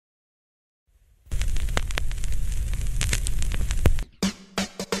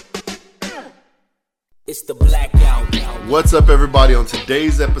It's the Blackout. What's up, everybody? On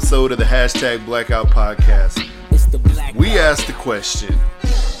today's episode of the Hashtag Blackout Podcast, It's the Blackout. we asked the question,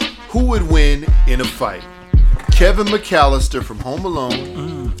 who would win in a fight? Kevin McAllister from Home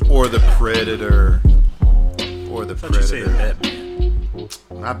Alone or the Predator? Or the I thought you said Predator.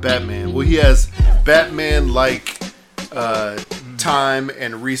 Batman. Not Batman. Well, he has Batman-like time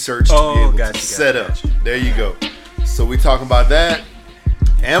and research to be able to set up. There you go. So we talking about that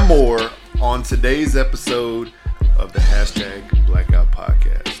and more on today's episode of the Hashtag Blackout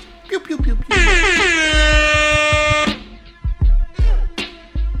Podcast. Pew, pew, pew, pew.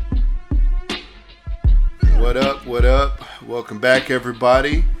 What up, what up? Welcome back,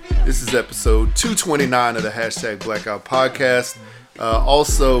 everybody. This is episode 229 of the Hashtag Blackout Podcast.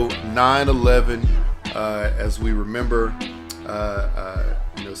 Also, 9/11, as we remember,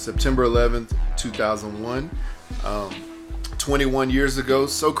 September 11th, 2001. 21 years ago,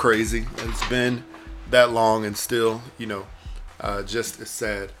 so crazy. It's been that long and still, just as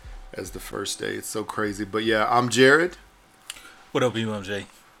sad as the first day. It's so crazy. But yeah, I'm Jared. What up, UMJ?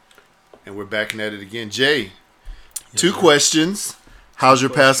 And we're back at it again. Jay, two questions. How's your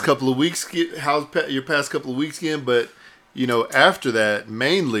past couple of weeks? How's your past couple of weeks again? But, after that,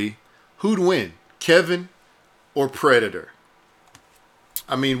 mainly, who'd win? Kevin or Predator?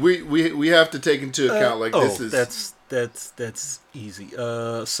 I mean, we have to take into account this is... That's easy.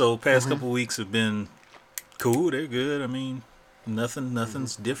 So past couple weeks have been cool. They're good. I mean,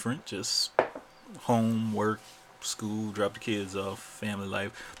 nothing's different. Just home, work, school, drop the kids off, family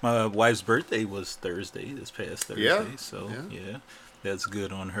life. My wife's birthday was Thursday, this past Thursday. Yeah. So yeah, that's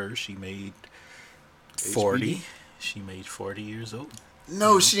good on her. She made 40. HBD? She made 40 years old.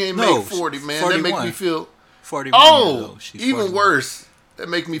 No, she ain't made 40, man. 41. That make me feel... 41 years old. She's even 41. worse. That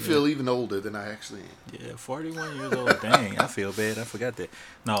make me feel even older than I actually am. Yeah, 41 years old. Dang, I feel bad. I forgot that.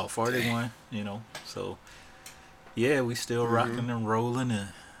 No, 41, So, yeah, we still rocking and rolling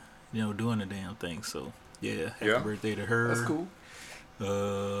and, doing the damn thing. So, yeah, happy birthday to her. That's cool.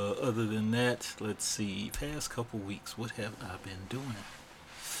 Other than that, let's see. Past couple weeks, what have I been doing?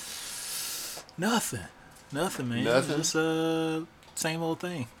 Nothing, man. Nothing? Just, same old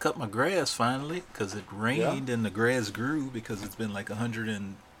thing. Cut my grass finally because it rained and the grass grew because it's been like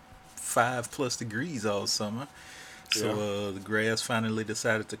 105 plus degrees all summer. So the grass finally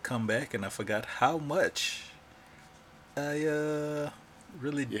decided to come back, and I forgot how much I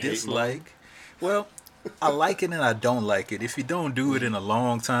really dislike. Well, I like it and I don't like it. If you don't do it in a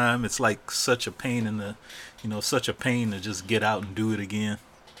long time, it's like such a pain such a pain to just get out and do it again.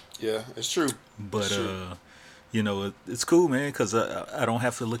 Yeah, it's true. But it's true. It's cool, man, because I don't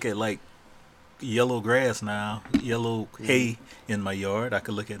have to look at like yellow grass now, yellow hay in my yard. I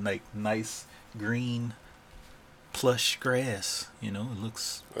could look at like nice green plush grass. It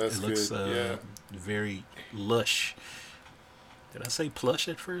looks very lush. Did I say plush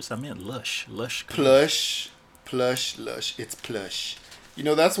at first? I meant lush. Lush. Plush. It's plush.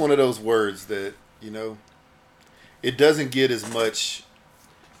 That's one of those words that it doesn't get as much.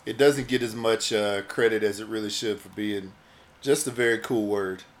 It doesn't get as much credit as it really should for being just a very cool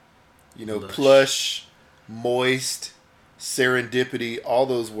word. Lush. Plush, moist, serendipity, all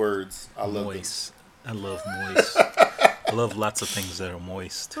those words. I love moist. I love moist. I love lots of things that are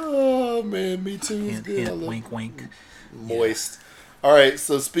moist. Oh, man, me too. It's Hint, good. I hint, love wink, wink. moist. Yeah. All right,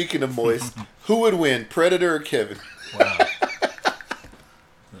 so speaking of moist, who would win, Predator or Kevin? Wow.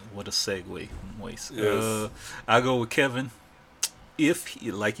 What a segue. Moist. Yes. I go with Kevin.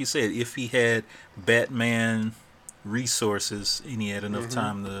 Like you said, if he had Batman resources and he had enough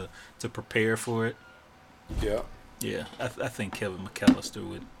time to prepare for it, yeah, I think Kevin McAllister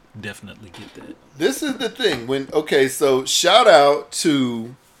would definitely get that. This is the thing. So shout out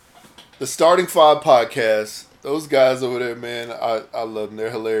to the Starting Five podcast. Those guys over there, man, I love them. They're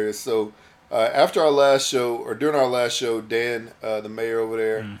hilarious. So after our last show, or during our last show, Dan, the mayor over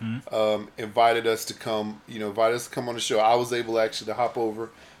there, invited us to come. Invited us to come on the show. I was able actually to hop over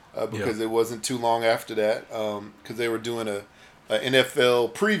because it wasn't too long after that, because they were doing a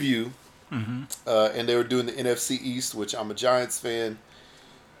NFL preview, and they were doing the NFC East, which I'm a Giants fan.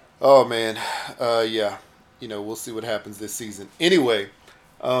 Oh man, we'll see what happens this season. Anyway,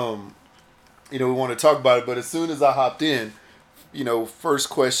 we want to talk about it, but as soon as I hopped in, first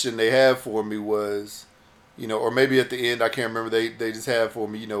question they had for me was, or maybe at the end, I can't remember, they just had for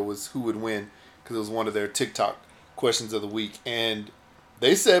me, was who would win, because it was one of their TikTok questions of the week. And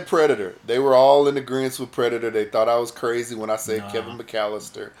they said Predator. They were all in agreement with Predator. They thought I was crazy when I said Kevin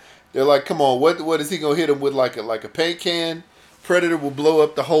McAllister. They're like, come on, what is he going to hit him with, like a paint can? Predator will blow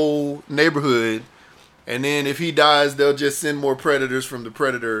up the whole neighborhood. And then if he dies, they'll just send more Predators from the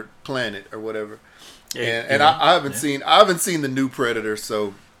Predator planet or whatever. And I haven't seen the new Predator,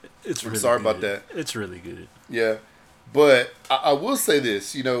 so It's I'm really sorry good. about that. It's really good. Yeah, but I will say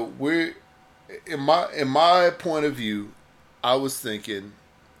this. You know, we're in my point of view, I was thinking,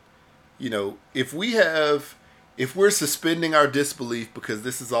 you know, if we're suspending our disbelief because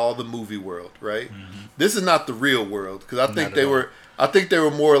this is all the movie world, right? Mm-hmm. This is not the real world, because I think they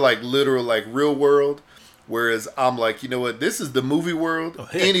were more like literal, like real world. Whereas I'm like, you know what? This is the movie world. Oh,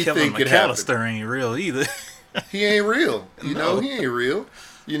 heck, Anything Kevin could happen. McAllister ain't real either. He ain't real. You know, he ain't real.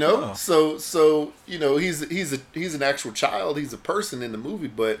 You know, so you know, he's an actual child. He's a person in the movie,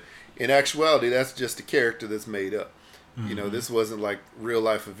 but in actuality, that's just a character that's made up. Mm-hmm. You know, this wasn't like real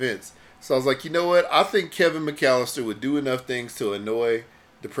life events. So I was like, you know what? I think Kevin McAllister would do enough things to annoy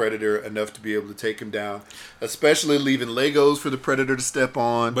the Predator enough to be able to take him down, especially leaving Legos for the Predator to step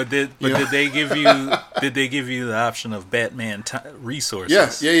on. But did they give you the option of Batman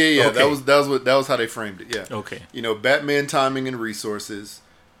resources? Yeah. Okay. That was how they framed it. Yeah. Okay. You know, Batman timing and resources.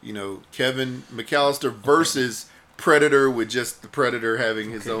 You know, Kevin McAllister versus Predator, with just the Predator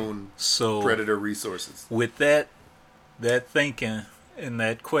having his own Predator resources. With that thinking and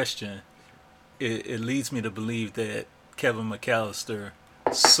that question, it leads me to believe that Kevin McAllister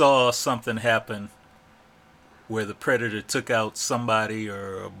saw something happen where the Predator took out somebody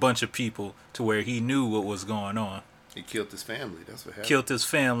or a bunch of people to where he knew what was going on. He killed his family. That's what happened. Killed his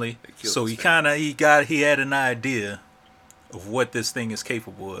family. So he had an idea of what this thing is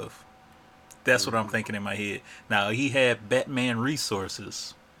capable of. That's what I'm thinking in my head. Now, he had Batman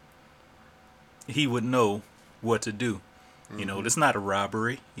resources. He would know what to do. You know, it's not a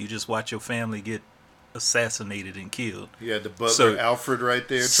robbery. You just watch your family get assassinated and killed. You had the butler Alfred right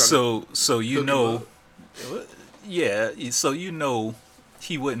there. So you know, so you know,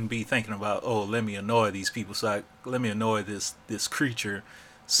 he wouldn't be thinking about, oh, let me annoy these people. Let me annoy this creature,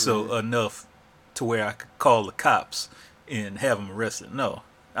 enough to where I could call the cops and have him arrested. No,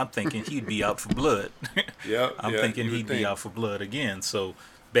 I'm thinking he'd be out for blood. I'm thinking he'd be out for blood again. So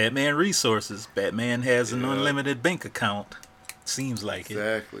Batman resources. Batman has an unlimited bank account. Seems like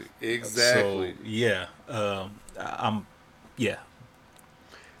exactly. So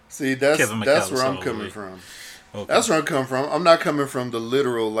See, that's where I'm coming from. Okay. That's where I'm coming from. I'm not coming from the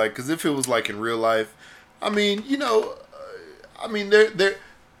literal, like, because if it was like in real life, I mean, you know, they're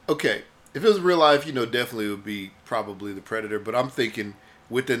okay. If it was real life, you know, definitely it would be probably the Predator. But I'm thinking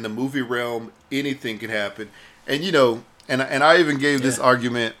within the movie realm, anything could happen. And you know, and I even gave this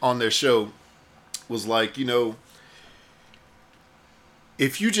argument on their show, was like, you know,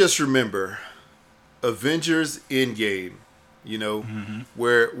 if you just remember Avengers Endgame, you know,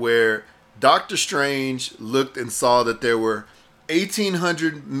 where Doctor Strange looked and saw that there were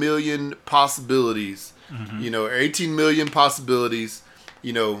 1,800 million possibilities, you know, 18 million possibilities,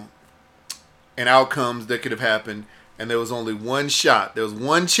 you know, and outcomes that could have happened, and there was only one shot. There was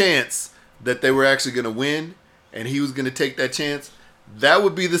one chance that they were actually going to win, and he was going to take that chance. That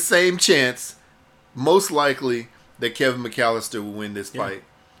would be the same chance, most likely, that Kevin McAllister will win this fight.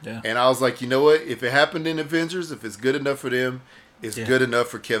 Yeah. And I was like, you know what? If it happened in Avengers, if it's good enough for them, it's good enough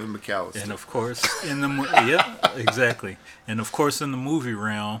for Kevin McAllister. And of course, in the exactly. And of course, in the movie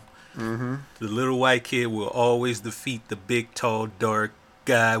realm, the little white kid will always defeat the big, tall, dark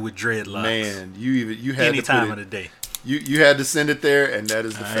guy with dreadlocks. Man, you had any to time of the day. You had to send it there, and that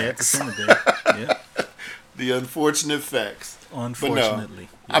is the facts. I had to send it there. Yeah. The unfortunate facts. Unfortunately.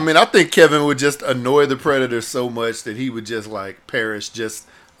 No. I mean, I think Kevin would just annoy the Predator so much that he would just like perish just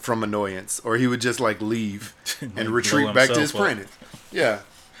from annoyance, or he would just like leave and retreat back to his planet. Yeah.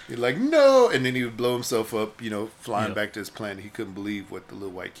 He'd like, no, and then he would blow himself up, you know, flying back to his planet. He couldn't believe what the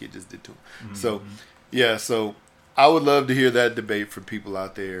little white kid just did to him. So I would love to hear that debate from people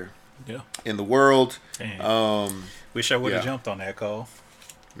out there in the world. Wish I would have jumped on that call.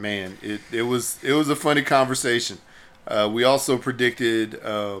 Man, it was a funny conversation. We also predicted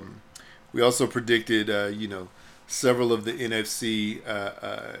you know, several of the NFC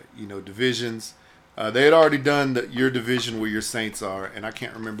divisions. They had already done your division where your Saints are, and I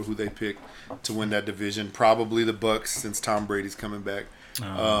can't remember who they picked to win that division. Probably the Bucks, since Tom Brady's coming back.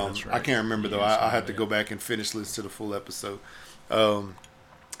 That's right. I can't remember though. I have to go back and finish listen to the full episode.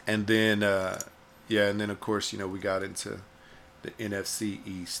 And then of course, you know, we got into the NFC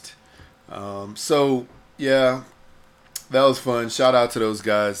East. That was fun. Shout out to those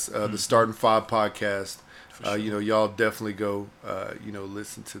guys. The Starting Five podcast. Sure. You know, y'all definitely go,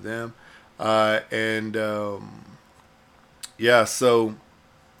 listen to them. So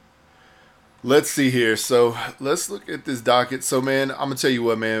let's see here. So let's look at this docket. So, man, I'm going to tell you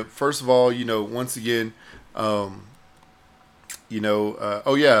what, man. First of all, you know, once again,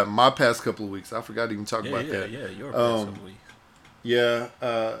 oh yeah, my past couple of weeks. I forgot to even talk about Yeah, that. yeah, your past week. Yeah.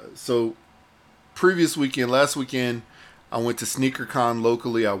 So last weekend, I went to SneakerCon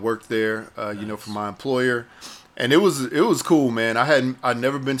locally. I worked there, for my employer, and it was cool, man. I'd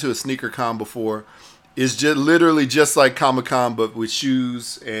never been to a SneakerCon before. It's just literally just like Comic-Con, but with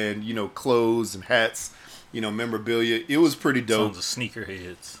shoes and clothes and hats, memorabilia. It was pretty dope. Tons of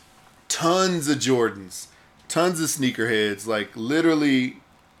sneakerheads. Tons of Jordans, tons of sneakerheads. Like literally,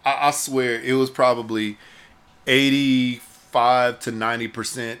 I swear it was probably 85 to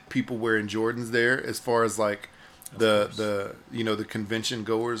 90% people wearing Jordans there, as far as like the convention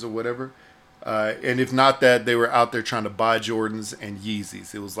goers or whatever. And if not that, they were out there trying to buy Jordans and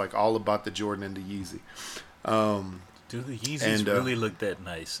Yeezys. It was like all about the Jordan and the Yeezy. Do the Yeezys really look that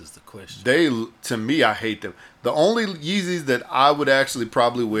nice is the question. To me, I hate them. The only Yeezys that I would actually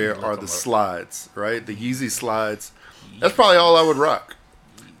probably wear are the slides, right? The Yeezy slides. That's probably all I would rock.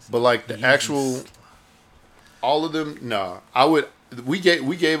 But like the actual, all of them, no. We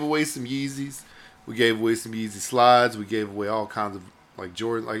gave away some Yeezys. We gave away some Yeezy slides. We gave away all kinds of like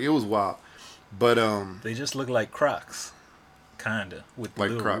Jordan. Like it was wild. But they just look like Crocs, kinda with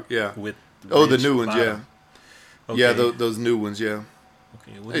like Crocs, yeah. With the new ones, bottom. yeah. Okay. Yeah, those new ones, yeah.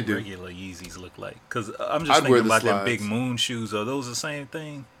 Okay, what do regular Yeezys look like? Because I'm just thinking about them big moon shoes. Are those the same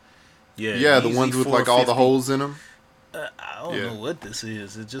thing? Yeah. Yeah, the ones with like all the holes in them. I don't know what this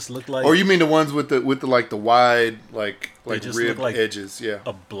is. It just looked like. Or you mean the ones with the like the wide like ribbed like edges? Yeah.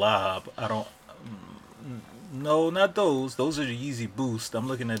 A blob. I don't. No, not those. Those are the Yeezy Boost. I'm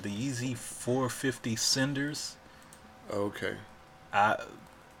looking at the Yeezy 450 Cinders. Okay.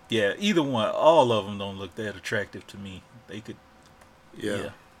 Yeah, either one. All of them don't look that attractive to me. They could. Yeah.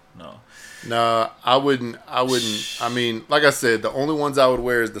 No. Nah, I wouldn't. I mean, like I said, the only ones I would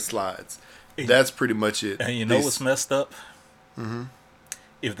wear is the slides. That's pretty much it. And you know what's messed up? Mm-hmm.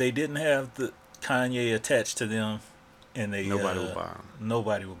 If they didn't have the Kanye attached to them, and nobody would buy them.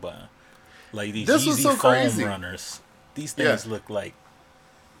 Nobody would buy them. Like these Yeezy foam runners. These things look like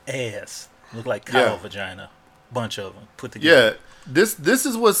ass. Look like cow vagina. Bunch of them put together. Yeah. This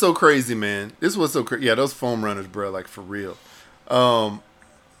is what's so crazy, man. This is what's so crazy. Yeah, those foam runners, bro, like for real.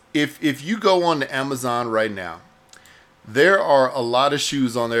 If you go on to Amazon right now, there are a lot of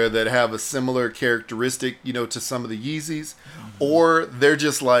shoes on there that have a similar characteristic, to some of the Yeezys, or they're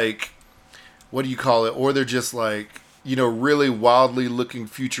just like, what do you call it? Or they're just like, really wildly looking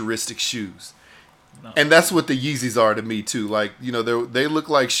futuristic shoes. No. And that's what the Yeezys are to me too. Like, they look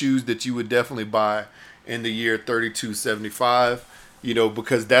like shoes that you would definitely buy in the year 3275,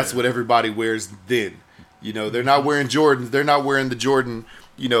 because that's what everybody wears then. They're not wearing Jordans. They're not wearing the Jordan,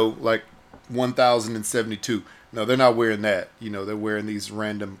 like 1072. No, they're not wearing that. They're wearing these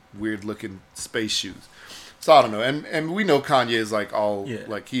random weird looking space shoes. So I don't know. And we know Kanye is like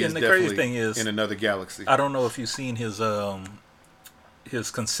like he is definitely in another galaxy. I don't know if you've seen his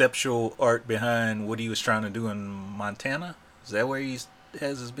conceptual art behind what he was trying to do in Montana. Is that where he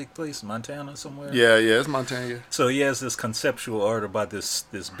has his big place, Montana somewhere? Yeah, it's Montana. Yeah. So he has this conceptual art about this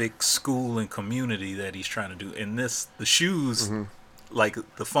big school and community that he's trying to do. And the shoes, like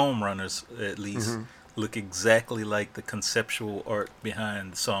the foam runners at least, look exactly like the conceptual art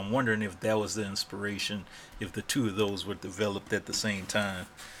behind. So I'm wondering if that was the inspiration, if the two of those were developed at the same time.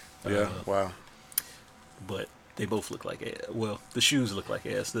 Yeah, wow. But they both look like ass. Well, the shoes look like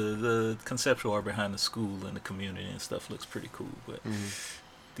ass. The conceptual art behind the school and the community and stuff looks pretty cool, but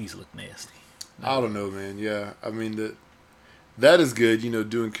these look nasty. I don't know, man. Yeah, I mean that is good,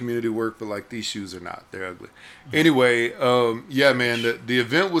 doing community work, but like these shoes are not. They're ugly. Anyway, yeah, man, the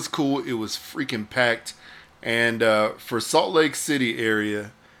event was cool. It was freaking packed. And for Salt Lake City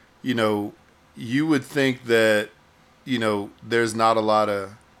area, you would think that, there's not a lot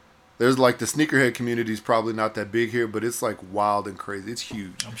of, there's like the sneakerhead community is probably not that big here, but it's like wild and crazy. It's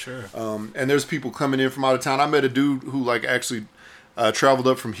huge. I'm sure. And there's people coming in from out of town. I met a dude who like actually traveled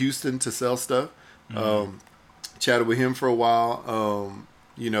up from Houston to sell stuff. Chatted with him for a while,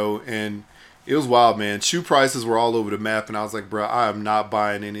 and it was wild, man. Shoe prices were all over the map, and I was like, bro, I am not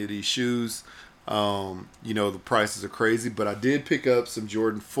buying any of these shoes. The prices are crazy, but I did pick up some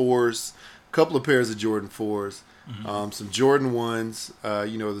Jordan 4s, a couple of pairs of Jordan 4s, some Jordan 1s,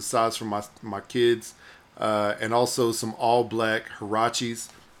 the size for my kids, and also some all black Hirachis,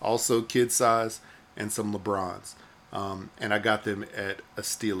 also kid size, and some LeBrons. And I got them at a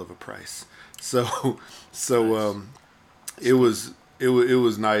steal of a price. So it was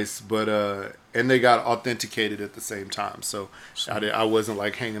nice, but and they got authenticated at the same time. So I wasn't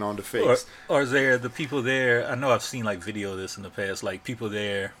like hanging on to fakes. Or is there the people there? I know I've seen like video of this in the past, like people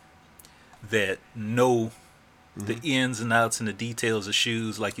there that know the ins and outs and the details of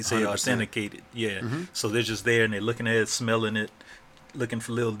shoes, like you say, 100%. authenticated. Yeah. So they're just there and they're looking at it, smelling it, looking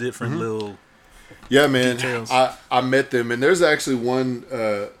for little different little. Yeah, man. Details. I met them, and there's actually one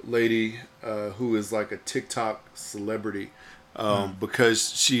lady who is like a TikTok celebrity because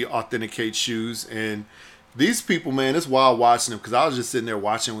she authenticates shoes. And these people, man, it's wild watching them because I was just sitting there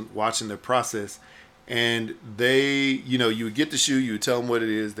watching their process. And they, you would get the shoe, you would tell them what it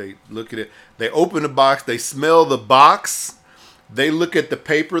is. They look at it. They open the box. They smell the box. They look at the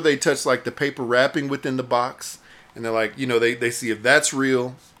paper. They touch like the paper wrapping within the box. And they're like, they see if that's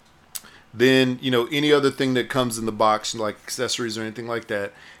real. Then, any other thing that comes in the box, like accessories or anything like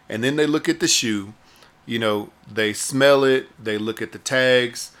that. And then they look at the shoe. They smell it. They look at the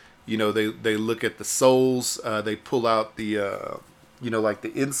tags. They look at the soles. They pull out the, like the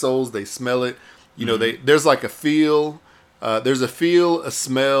insoles. They smell it. There's like a feel. There's a feel, a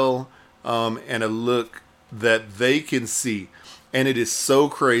smell, and a look that they can see. And it is so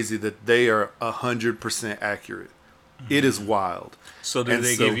crazy that they are 100% accurate. It is wild. So do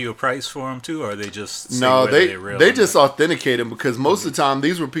they give you a price for them too, or they just say no? real They just authenticate them because most of the time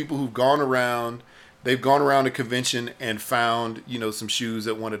these were people who've gone around. They've gone around a convention and found some shoes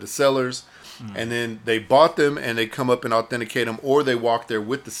at one of the sellers, and then they bought them and they come up and authenticate them, or they walk there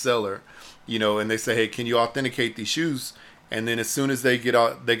with the seller, and they say, hey, can you authenticate these shoes? And then as soon as they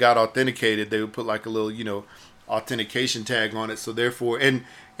got authenticated, they would put like a little authentication tag on it. So therefore, and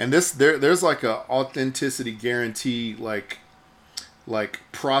there's like a authenticity guarantee like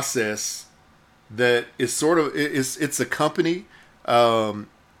process that is sort of it's a company, and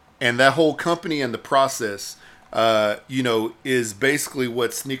that whole company and the process is basically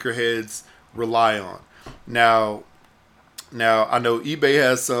what sneakerheads rely on. Now I know eBay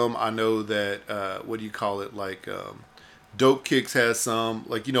has some. I know that what do you call it, like Dope Kicks has some,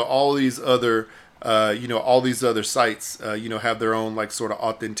 like all these other all these other sites have their own like sort of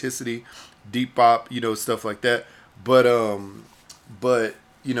authenticity, Depop, stuff like that. But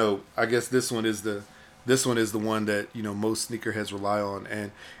I guess this one is the one that most sneakerheads rely on,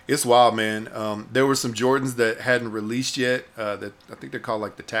 and it's wild, man. There were some Jordans that hadn't released yet. That I think they're called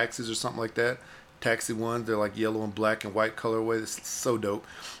like the Taxis or something like that. Taxi ones. They're like yellow and black and white colorway. It's so dope.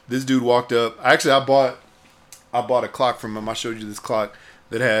 This dude walked up. Actually, I bought a clock from him. I showed you this clock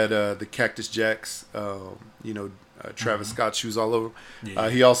that had the Cactus Jacks. Travis Scott shoes all over. Yeah.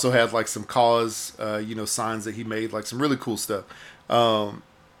 He also had like some cause, signs that he made, like some really cool stuff.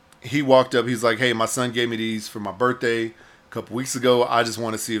 He walked up. He's like, "Hey, my son gave me these for my birthday a couple weeks ago. I just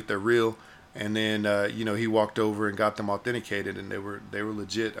want to see if they're real." And then, he walked over and got them authenticated, and they were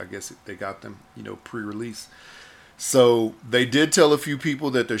legit. I guess they got them, pre-release. So they did tell a few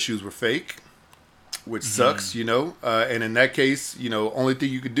people that their shoes were fake, which sucks, and in that case, only thing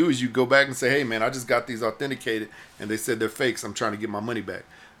you could do is you go back and say, hey man, I just got these authenticated and they said they're fakes. I'm trying to get my money back.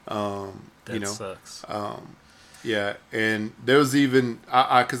 That sucks. Yeah. And there was even,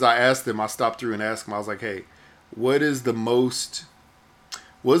 cause I asked them, I stopped through and asked them, I was like, hey, what is the most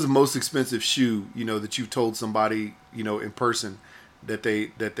expensive shoe, that you've told somebody, in person that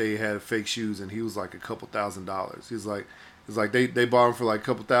they had fake shoes? And he was like $2,000. He was like, they bought them for like a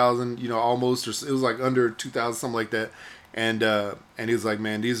couple thousand, almost, or it was like under 2,000, something like that. And he was like,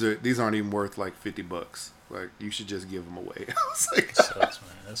 man, these aren't even worth like $50. Like, you should just give them away. I was like, that sucks,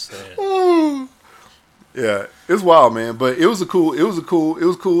 man. That's sad. Oh. Yeah, it's wild, man. But it was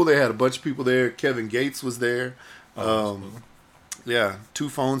cool. They had a bunch of people there. Kevin Gates was there. Cool. Yeah, 2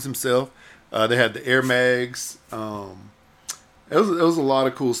 Phones himself. They had the Air Mags. It was a lot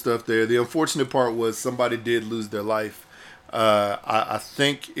of cool stuff there. The unfortunate part was somebody did lose their life. I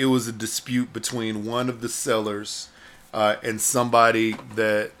think it was a dispute between one of the sellers and somebody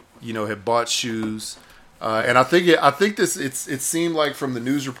that had bought shoes. And I think it seemed like from the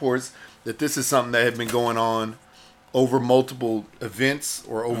news reports that this is something that had been going on over multiple events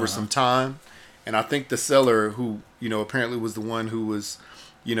or over some time. And I think the seller, who apparently was the one who was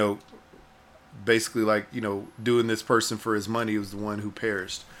basically like doing this person for his money, was the one who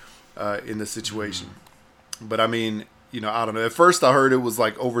perished in the situation. But I mean, I don't know. At first I heard it was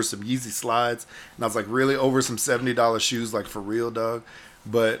like over some Yeezy slides, and I was like, really, over some $70 shoes, like for real, dog?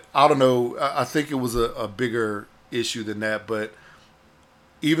 But I don't know. I think it was a bigger issue than that. But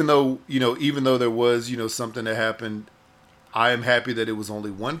even though there was something that happened, I am happy that it was only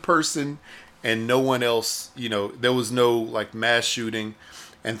one person and no one else. There was no like mass shooting,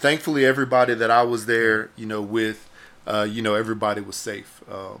 and thankfully everybody that I was there with everybody was safe.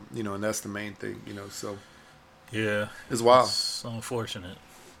 And that's the main thing. So yeah, it's wild. It's unfortunate.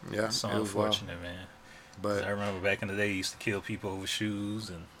 Yeah, it's unfortunate, man. But I remember back in the day, you used to kill people over shoes,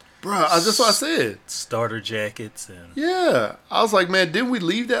 and Bro, that's what I said. Starter jackets and Yeah. I was like, man, didn't we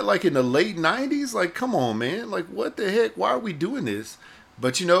leave that like in the late 90s? Like, come on, man. Like, what the heck? Why are we doing this?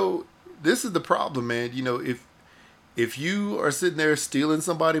 But, this is the problem, man. If you are sitting there stealing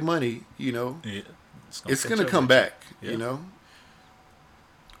somebody money, yeah, it's going to catch come up with back, Yeah.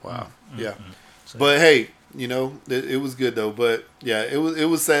 Wow. Yeah. So, But hey, it was good though. But yeah, it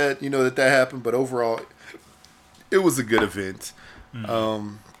was sad, that happened. But overall, it was a good event.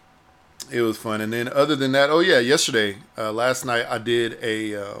 It was fun. And then other than that, yesterday, last night, I did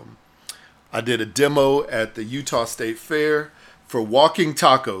a demo at the Utah State Fair for walking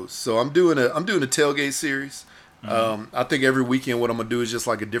tacos. So I'm doing a tailgate series. I think every weekend what I'm gonna do is just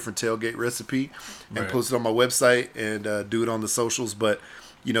like a different tailgate recipe and post it on my website and do it on the socials. But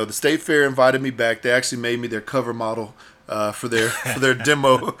the State Fair invited me back. They actually made me their cover model for their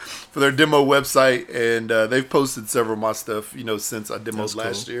demo website, and they've posted several of my stuff since I demoed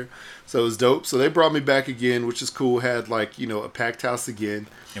last year. So it was dope. So they brought me back again, which is cool. Had a packed house again.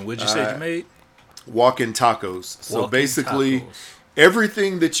 And what'd you say you made? Walk-in tacos. So basically,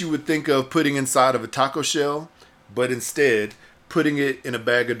 everything that you would think of putting inside of a taco shell, but instead putting it in a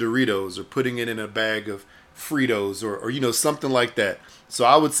bag of Doritos or putting it in a bag of Fritos or something like that. So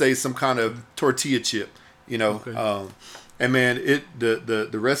I would say some kind of tortilla chip, Okay. And man, the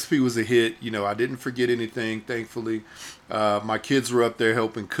recipe was a hit. I didn't forget anything, thankfully. My kids were up there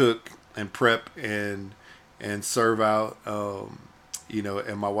helping cook and prep and serve out.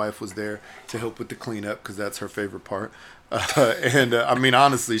 And my wife was there to help with the cleanup because that's her favorite part. I mean,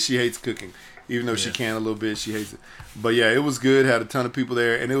 honestly, she hates cooking. Even though she can a little bit, she hates it. But yeah, it was good. Had a ton of people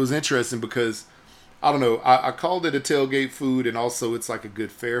there. And it was interesting because, I don't know, I called it a tailgate food, and also it's like a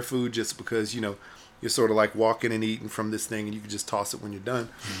good fair food just because, you're sort of like walking and eating from this thing and you can just toss it when you're done.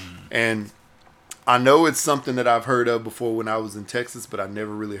 And I know it's something that I've heard of before when I was in Texas, but I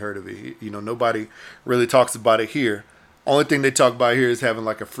never really heard of it. Nobody really talks about it here. Only thing they talk about here is having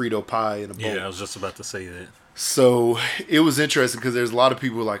like a Frito pie in a bowl. Yeah, I was just about to say that. So it was interesting because there's a lot of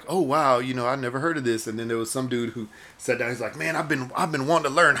people who were like, oh, wow, I never heard of this. And then there was some dude who sat down. He's like, man, I've been wanting to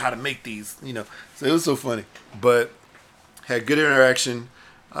learn how to make these, So it was so funny. But had good interaction,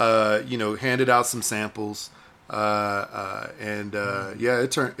 handed out some samples. It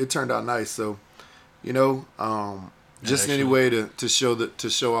turned out nice. So, just any way to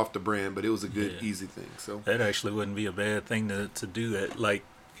show off the brand, but it was a good, easy thing. So that actually wouldn't be a bad thing to do that. Like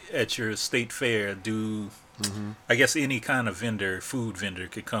at your state fair, I guess any kind of food vendor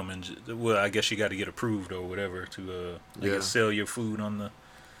could come and I guess you got to get approved or whatever to sell your food on the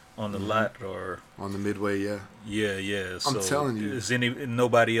lot or on the midway. Yeah. So I'm telling you,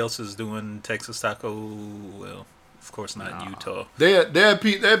 nobody else is doing Texas taco. Well, of course not in Utah. They had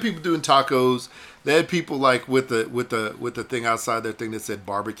people doing tacos. They had people like with the thing outside their thing that said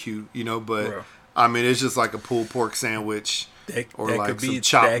barbecue, But Bro. I mean, it's just like a pulled pork sandwich or like some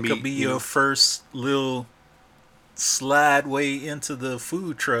chopped meat. That could be your first little slide way into the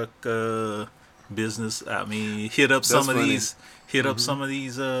food truck business. I mean, hit up some of these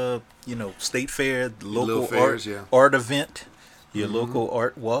state fair, local fairs, art event, your local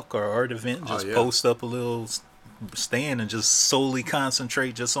art walk or art event. Just post up a little stand and just solely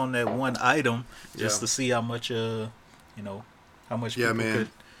concentrate just on that one item, just to see how much how much people could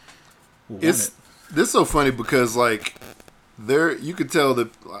want it. This is so funny because like you could tell that,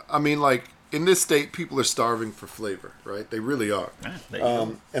 I mean, like in this state people are starving for flavor, right? They really are.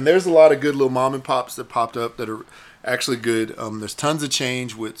 And there's a lot of good little mom and pops that popped up that are actually good. There's tons of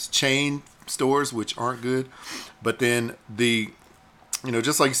chain stores which aren't good, but then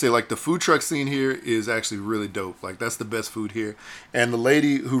just like you say, like the food truck scene here is actually really dope. Like that's the best food here. And the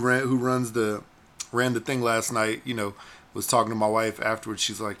lady who ran the thing last night, was talking to my wife afterwards.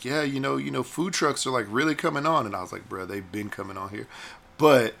 She's like, yeah, food trucks are like really coming on. And I was like, bro, they've been coming on here.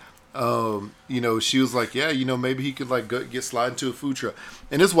 But, she was like, yeah, maybe he could like get slide into a food truck.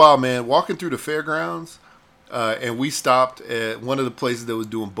 And it's wild, man, walking through the fairgrounds. And we stopped at one of the places that was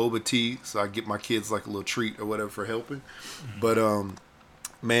doing boba tea. So I get my kids like a little treat or whatever for helping. But,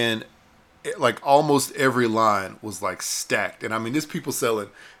 man, like almost every line was like stacked. And I mean, there's people selling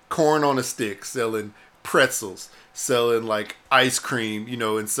corn on a stick, selling pretzels, selling like ice cream,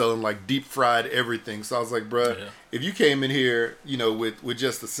 and selling like deep fried everything. So I was like, bruh, if you came in here, with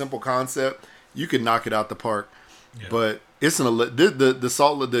just a simple concept, you could knock it out the park. Yeah. But it's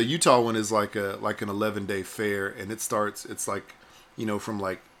the Utah one is like an 11-day fair, and it's like, from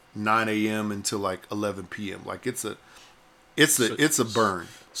like 9 a.m. until like 11 p.m. Like it's a burn.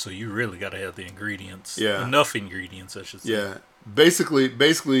 So you really got to have the ingredients. Yeah. Enough ingredients, I should say. Yeah. Basically,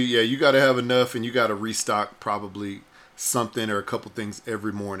 yeah, you got to have enough, and you got to restock probably something or a couple things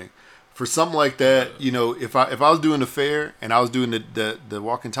every morning. For something like that, you know, if I was doing the fair and I was doing the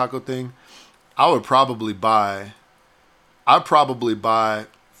walking taco thing, I'd probably buy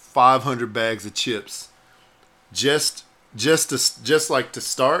 500 bags of chips just like to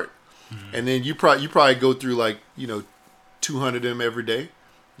start, and then you probably go through like, you know, 200 of them every day,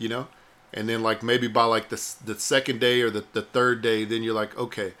 you know, and then like maybe by like the second day or the third day, then you're like,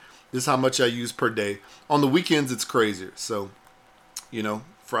 okay, this is how much I use per day. On the weekends, it's crazier. So, you know,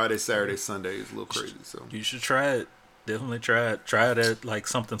 Friday, Saturday, Sunday is a little crazy. So you should try it. Definitely try it. Try it at like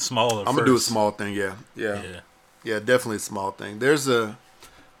something smaller. I'm gonna do a small thing. Yeah, definitely a small thing. There's a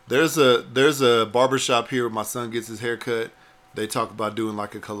barbershop here where my son gets his hair cut. They talk about doing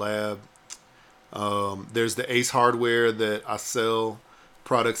like a collab. There's the Ace Hardware that I sell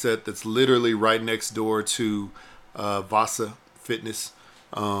products at. That's literally right next door to Vasa Fitness.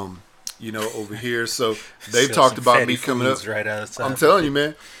 You know, over here. So they've talked about me coming up. Right outside. I'm telling you,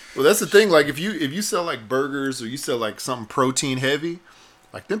 man. Well, that's the thing. Like, if you sell like burgers or you sell like something protein heavy,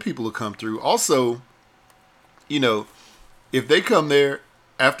 like them people will come through. Also, you know, if they come there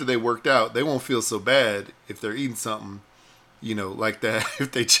after they worked out, they won't feel so bad if they're eating something, you know, like that.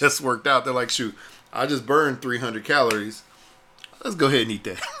 If they just worked out, they're like, shoot, I just burned 300 calories. Let's go ahead and eat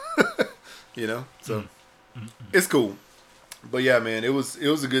that. You know, so it's cool. But yeah, man, it was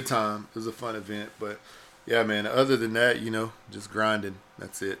a good time. It was a fun event. But yeah, man, other than that, you know, just grinding.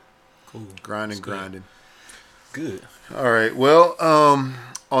 That's it. Cool. Grinding. Good. All right. Well,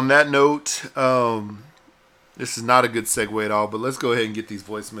 on that note, this is not a good segue at all, but let's go ahead and get these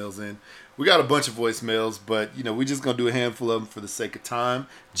voicemails in. We got a bunch of voicemails, but, you know, we're just going to do a handful of them for the sake of time.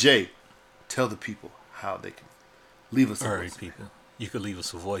 Jay, tell the people how they can leave us a voicemail. All right, people. You can leave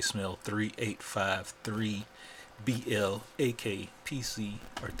us a voicemail, 3853 BLAKPC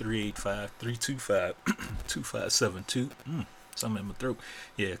or 385-325-2572. Something in my throat.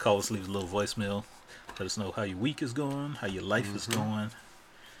 Yeah, call us, leave a little voicemail. Let us know how your week is going, how your life is going,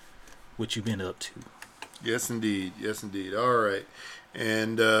 what you've been up to. Yes, indeed. All right.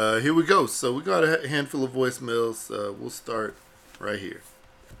 And here we go. So we got a handful of voicemails. We'll start right here.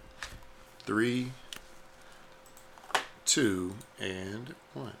 3, 2, and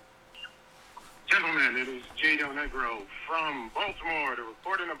 1. Gentlemen, it is J. Del Negro from Baltimore to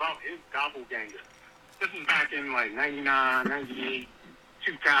reporting about his doppelganger. This is back in like 99, 98,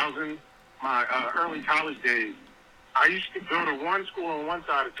 2000, my early college days. I used to go to one school on one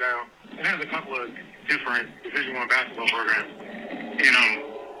side of town. It has a couple of different Division I basketball programs in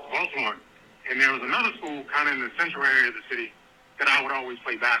Baltimore. And there was another school kind of in the central area of the city that I would always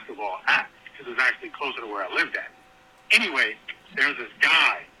play basketball at because it was actually closer to where I lived at. Anyway, there was this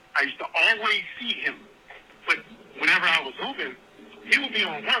guy. I used to always see him, but whenever I was hooping, he would be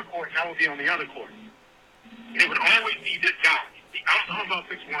on one court and I would be on the other court. And it would always be this guy. I'm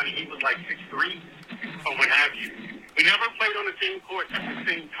about 6'1", and he was like 6'3", or what have you. We never played on the same court at the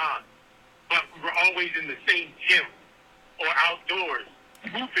same time, but we were always in the same gym or outdoors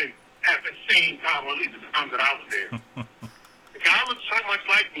hooping at the same time, or at least the times that I was there. The guy looked so much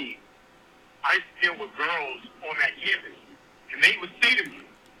like me. I used to deal with girls on that campus, and they would say to me,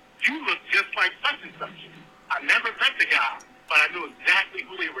 "You look just like such and such." I never met the guy, but I knew exactly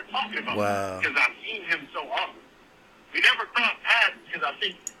who they were talking about because I've seen him so often. We never crossed paths because I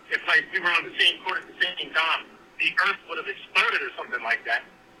think if like we were on the same court at the same time, the earth would have exploded or something like that.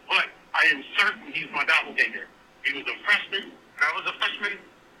 But I am certain he's my doppelganger. He was a freshman, and I was a freshman.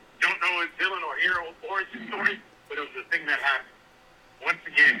 Don't know his villain or hero origin story, but it was the thing that happened. Once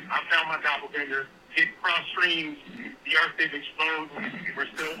again, I found my doppelganger. Hit cross streams, the earth didn't explode.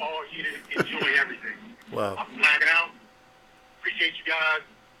 We're still all here to enjoy everything. Wow. I'm flagging out. Appreciate you guys.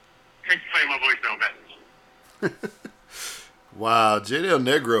 Thanks for playing my voicemail message. Wow, J. Del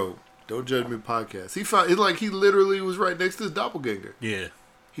Negro, Don't Judge Me podcast. He found it like he literally was right next to his doppelganger. Yeah.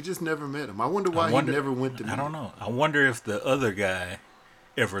 He just never met him. I wonder why he never went to meet him. I don't know. I wonder if the other guy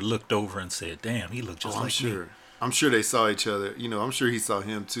ever looked over and said, "Damn, he looked just like me." I'm sure they saw each other. You know, I'm sure he saw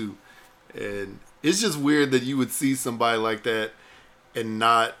him too. And it's just weird that you would see somebody like that and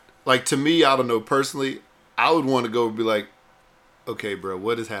not, like, to me, I don't know, personally, I would want to go and be like, okay, bro,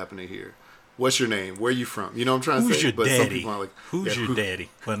 what is happening here? What's your name? Where are you from? You know what I'm trying to say? Who's your but daddy? some people are like, Who's your daddy?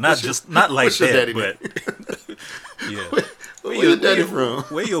 Well, not like what's your that, daddy but yeah. Where your daddy from?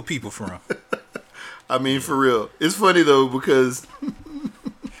 Where your people from? I mean, for real. It's funny, though, because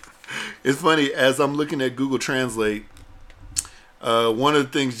it's funny, as I'm looking at Google Translate, one of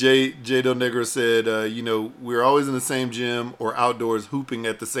the things J. Del Negro said, you know, we're always in the same gym or outdoors hooping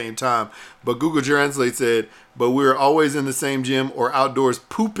at the same time. But Google Translate said, but we're always in the same gym or outdoors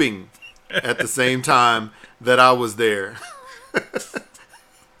pooping at the same time. that I was there.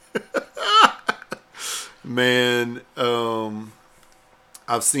 Man,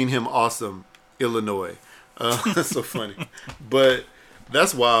 I've seen him awesome, Illinois. That's so funny. But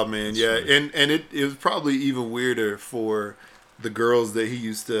that's wild, man. Yeah, and it was probably even weirder for the girls that he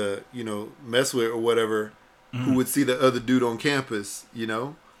used to, mess with or whatever, who would see the other dude on campus,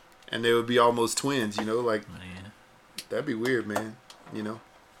 and they would be almost twins, like, man. That'd be weird, man,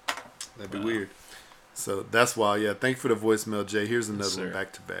 That'd be weird. So that's wild. Yeah, thank you for the voicemail, Jay. Here's another one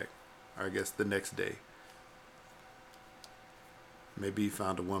back to back. Or I guess the next day. Maybe he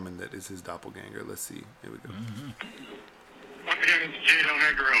found a woman that is his doppelganger. Let's see. Here we go. Once again, it's Jay Del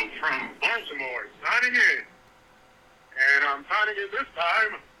Negro from Baltimore, signing in. And I'm signing in this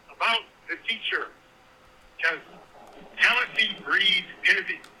time about the teacher. Because jealousy breeds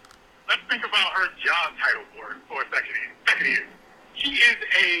envy. Let's think about her job title for a second here. She is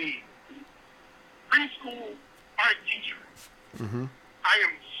a preschool art teacher. Mm-hmm. I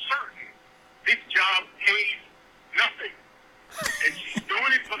am certain this job pays nothing. And she's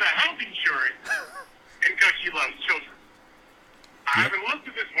doing it for the health insurance and because she loves children. I haven't looked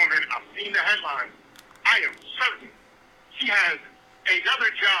at this woman. I've seen the headlines. I am certain she has another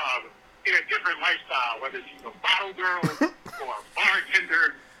job in a different lifestyle, whether she's a bottle girl or a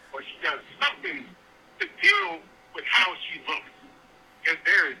bartender, or she does something to deal with how she looks. Because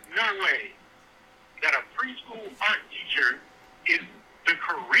there is no way that a preschool art teacher is the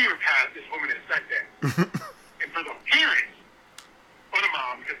career path this woman has set there. And for the parents, or the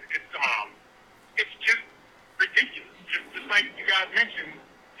mom, because it's the mom, it's just ridiculous. Just like you guys mentioned,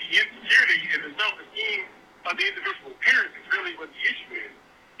 the insecurity and the self-esteem of the individual parents is really what the issue is.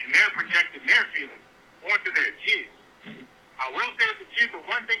 And they're projecting their feelings onto their kids. I will say as a kid, the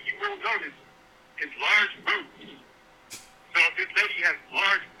one thing you will notice is large boobs. So if this lady has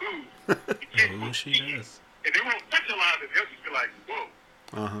large boobs, the kids will see it. And they won't touch a lot of it. They'll just be like, whoa.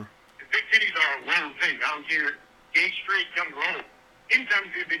 Uh-huh. The big titties are a world thing. I don't care, gay, straight, young, grown. Anytime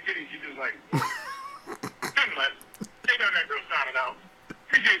you see big titties, you're just like, whoa. Nonetheless, stay down that girl signing out.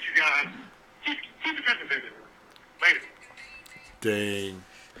 Appreciate you guys. Keep the country visit. Later. Dang.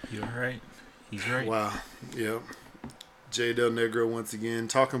 You're right. He's right. Wow. Yep. Jay Del Negro once again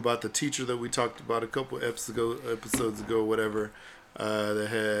talking about the teacher that we talked about a couple episodes ago, whatever. That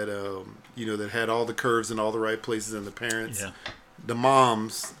had that had all the curves in all the right places, and the parents, the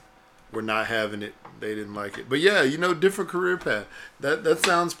moms, were not having it. They didn't like it. But yeah, different career path. That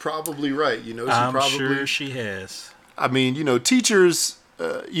sounds probably right. I'm sure she has. I mean, teachers,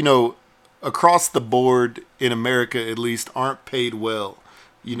 across the board in America at least aren't paid well.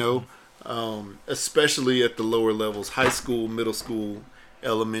 Especially at the lower levels, high school, middle school,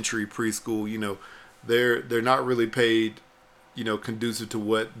 elementary, preschool. They're not really paid, conducive to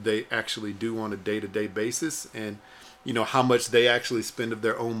what they actually do on a day-to-day basis, and how much they actually spend of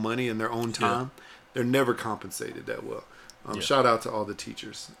their own money and their own time. They're never compensated that well. Shout out to all the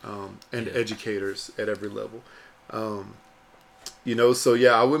teachers and educators at every level. So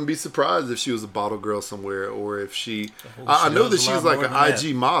yeah, I wouldn't be surprised if she was a bottle girl somewhere, or if she I know that she's like an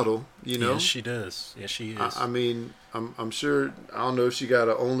IG model, Yes, she does. Yes, she is. I mean, I'm sure, I don't know if she got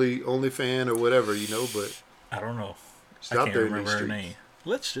a only fan or whatever, but I don't know. She's I out can't there remember in her these name.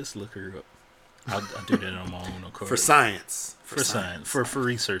 Let's just look her up. I'll do that on my own accord. For science. For science. For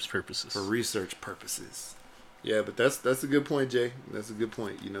research purposes. For research purposes. Yeah, but that's a good point, Jay. That's a good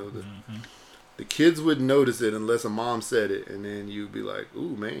point. The kids wouldn't notice it unless a mom said it, and then you'd be like,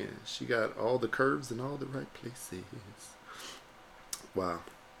 ooh, man, she got all the curves in all the right places. Wow.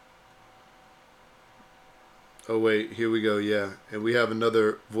 Oh, wait, here we go, yeah. And we have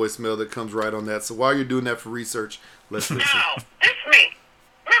another voicemail that comes right on that. So while you're doing that for research, let's listen. Yo, it's me,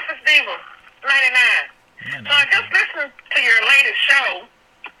 Mrs. Diva, 99. So I just listened to your latest show,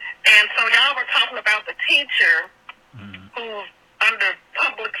 and so y'all were talking about the teacher who's under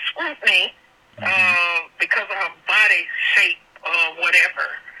public scrutiny because of her body shape or whatever.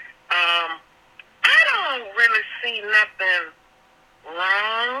 I don't really see nothing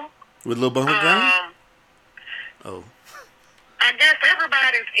wrong. With Lil Bone Gun? Oh. I guess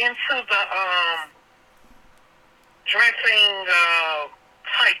everybody's into the dressing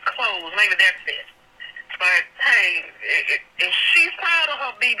tight clothes. Maybe that's it. But hey, if she's proud of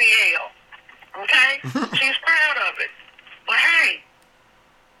her BBL, okay? She's proud of it. But hey,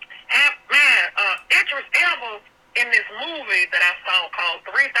 Idris Elba in this movie that I saw called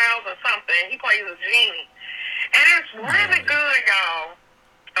 3,000 something, he plays a genie. And it's really good, y'all.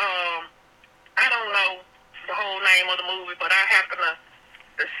 I don't know the whole name of the movie, but I happened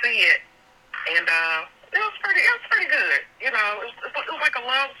to see it. And it was pretty good. It was like a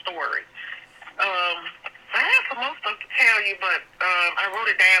love story. I tell you, but I wrote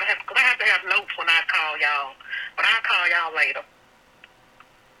it down because I have to have notes when I call y'all. But I'll call y'all later.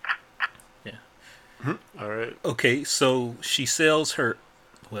 All right. Okay, so she sells her.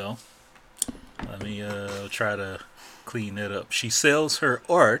 Well, let me try to clean that up. She sells her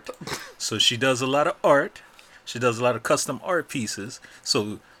art, so she does a lot of art. She does a lot of custom art pieces.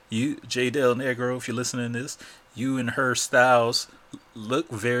 So you, J. Del Negro, if you're listening to this, you and her styles look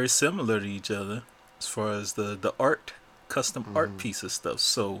very similar to each other as far as the art, custom art pieces stuff.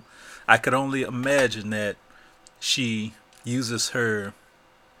 So I could only imagine that she uses her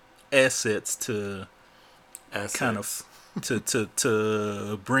assets to kind of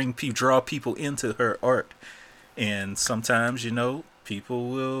to bring draw people into her art. And sometimes, you know, people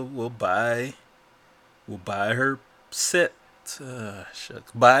will buy her set,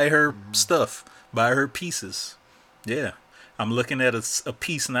 buy her stuff, buy her pieces. Yeah, I'm looking at a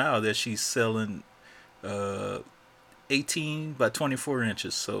piece now that she's selling, 18 by 24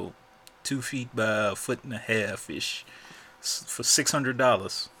 inches, so 2 feet by 1.5 feet ish, for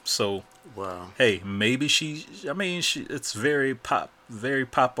 $600. So wow. Hey, maybe it's very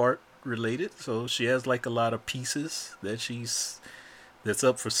pop art related. So she has like a lot of pieces that's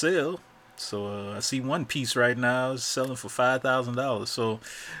up for sale. So I see one piece right now is selling for $5,000. So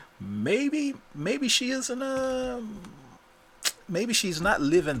maybe she isn't maybe she's not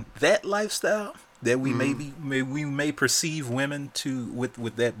living that lifestyle that we we may perceive women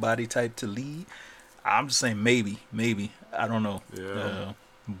with that body type to lead. I'm just saying maybe I don't know. Yeah.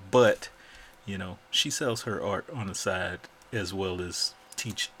 But you know, she sells her art on the side as well as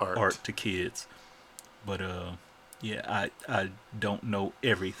teach art to kids. But yeah, I don't know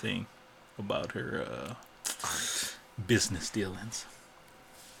everything about her business dealings.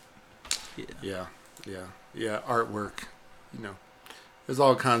 Yeah. Artwork, you know, there's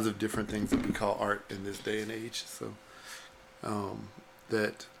all kinds of different things that we call art in this day and age. So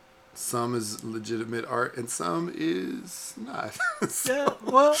that some is legitimate art and some is not. So, yeah,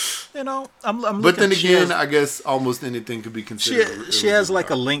 well, you know, I'm but then again, I guess almost anything could be considered. She has like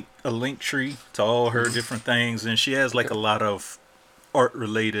a link tree to all her different things, and she has like a lot of art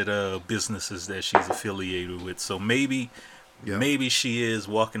related businesses that she's affiliated with. So maybe she is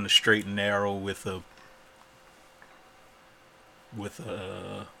walking the straight and narrow with a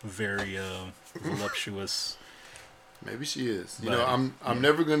very voluptuous. Maybe she is. You know, I'm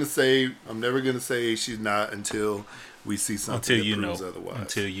never gonna say she's not until we see something that proves otherwise.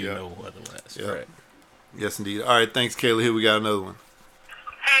 Until you know otherwise. Yep. Right. Yes, indeed. All right, thanks, Kayla. Here we got another one.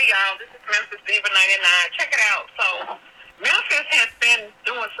 Hey, y'all. This is Memphis Diva 99. Check it out. So, Memphis has been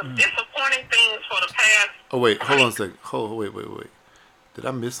doing some disappointing things for the past. Oh wait, hold on a second. Wait. Did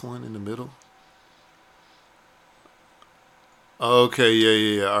I miss one in the middle? Okay,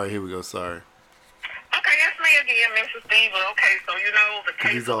 yeah. All right, here we go. Sorry. Okay, that's me again, Memphis Diva. Okay, so you know the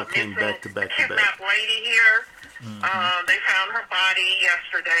case These all of the came missing back to back. kidnapped lady here. They found her body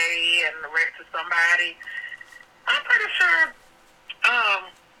yesterday and arrested somebody. I'm pretty sure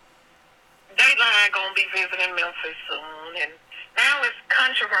Dateline gonna be visiting Memphis soon, and now it's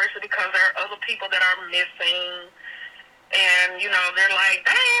controversy because there are other people that are missing, and you know they're like,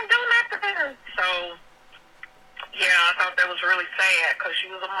 "Damn, do nothing." So yeah, I thought that was really sad because she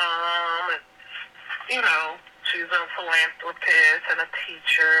was a mom, and you know she's a philanthropist and a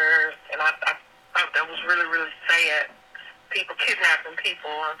teacher, and I thought that was really, really sad. People kidnapping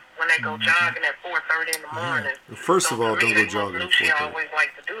people when they go jogging at 4:30 in the morning. Well, first of all, don't go jogging at 4:30. She always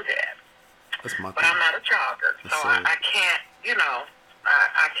liked to do that. That's my but thing. I'm not a jogger, so I can't, you know,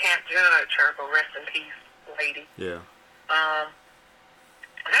 I can't judge her. But rest in peace, lady. Yeah.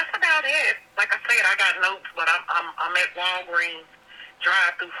 That's about it. Like I said, I got notes, but I'm at Walgreens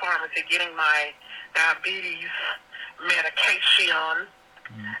drive-through pharmacy getting my diabetes medication.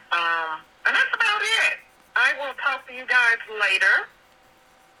 And that's about it. I will talk to you guys later.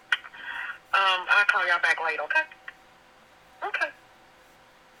 I'll call y'all back later, okay? Okay.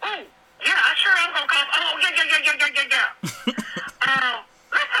 Oh, yeah, I sure am gonna call. Oh, yeah.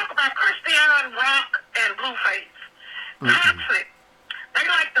 Let's talk about Christian Rock and Blueface. Toxic. They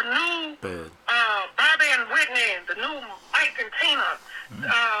like the new Bobby and Whitney, the new Mike and Tina.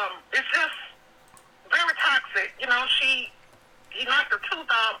 It's just very toxic. You know, he knocked her tooth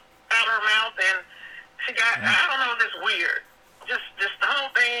out of her mouth, and she got, I don't know, just weird. Just the whole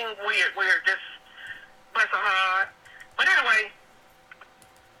thing weird. Just bless her heart. But anyway,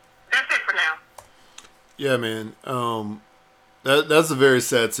 that's it for now. Yeah, man. That's a very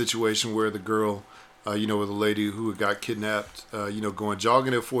sad situation where the girl, with a lady who got kidnapped, going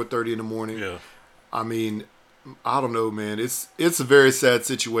jogging at 4:30 in the morning. Yeah. I mean, I don't know, man. It's a very sad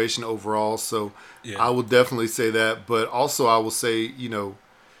situation overall. So Yeah. I will definitely say that. But also I will say, you know,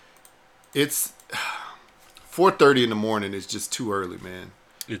 it's 4:30 in the morning is just too early, man.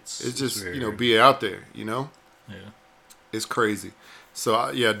 It's just, very you know, early. being out there, you know? Yeah. It's crazy.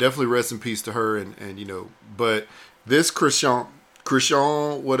 So, yeah, definitely rest in peace to her. And you know, but this Christian,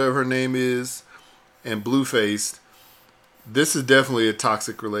 whatever her name is, and Blueface, this is definitely a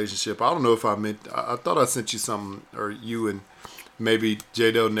toxic relationship. I don't know if I thought I sent you something, or you and maybe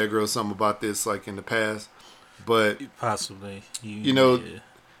J Del Negro, something about this, like in the past. But, Possibly. you know,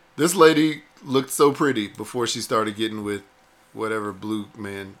 this lady looked so pretty before she started getting with whatever Blue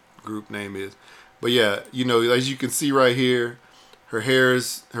Man group name is. But yeah, you know, as you can see right here, her hair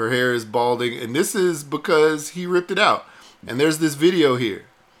is balding, and this is because he ripped it out. And there's this video here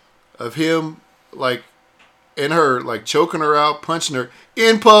of him like and her like choking her out, punching her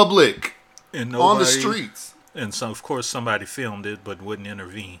in public and on the streets. And so, of course, somebody filmed it but wouldn't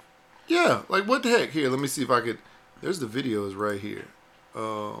intervene. Yeah, like what the heck? Here, let me see if I could. There's the videos right here.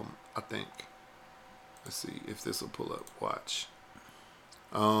 I think. Let's see if this will pull up. Watch.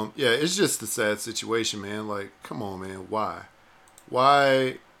 Yeah, it's just a sad situation, man. Like, come on, man. Why?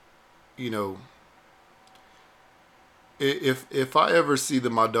 You know, if I ever see that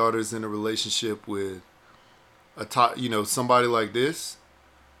my daughter's in a relationship with somebody like this,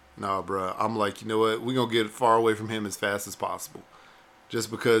 nah, bruh. I'm like, you know what? We're gonna get far away from him as fast as possible,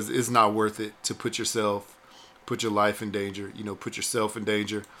 just because it's not worth it to put your life in danger. You know, put yourself in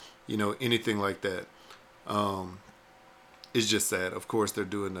danger. You know, anything like that. It's just sad. Of course, they're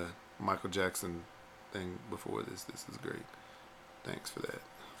doing the Michael Jackson thing before this. This is great. Thanks for that.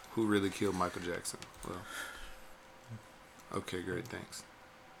 Who really killed Michael Jackson? Well, okay, great. Thanks.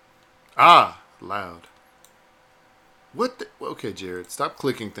 Loud. What the? Okay, Jared, stop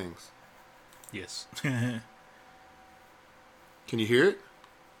clicking things. Yes. Can you hear it?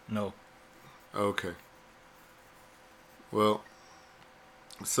 No. Okay. Well,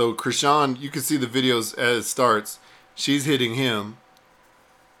 so Krishan, you can see the videos as it starts. She's hitting him,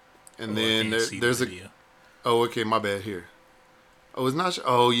 and then there's a. Oh, okay, my bad. Here. Oh, it's not.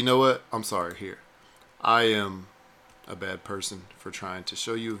 Oh, you know what? I'm sorry. Here, I am a bad person for trying to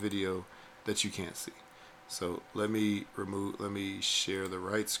show you a video that you can't see. So let me share the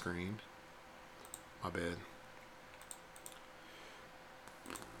right screen. My bad.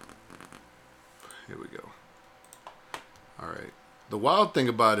 Here we go. All right. The wild thing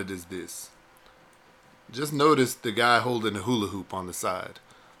about it is this. Just notice the guy holding the hula hoop on the side.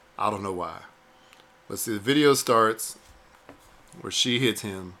 I don't know why. But see, the video starts where she hits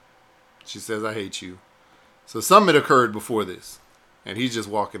him. She says, "I hate you." So something had occurred before this, and he's just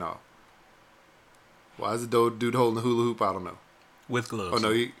walking off. Why is the dude holding the hula hoop? I don't know. With gloves. Oh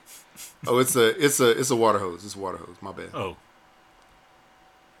no, it's a water hose. It's a water hose. My bad. Oh.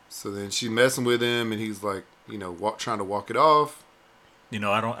 So then she's messing with him, and he's like, you know, trying to walk it off. You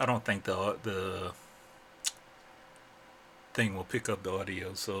know, I don't think the thing will pick up the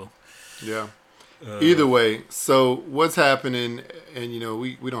audio. So yeah. Either way, so what's happening, and you know,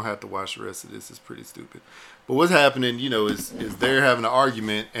 we don't have to watch the rest of this. It's pretty stupid. But what's happening, you know, is they're having an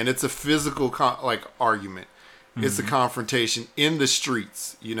argument, and it's a physical argument. Mm-hmm. It's a confrontation in the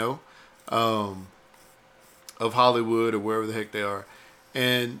streets, you know, of Hollywood or wherever the heck they are,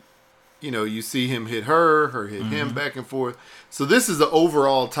 and you know, you see him hit her hit him, back and forth. So this is an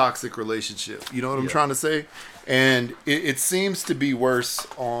overall toxic relationship. You know what I'm trying to say? And it seems to be worse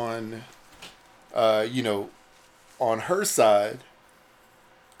on, you know, on her side.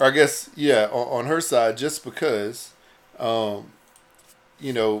 Or I guess, yeah, on her side, just because,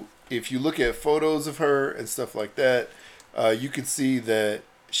 you know, if you look at photos of her and stuff like that, you can see that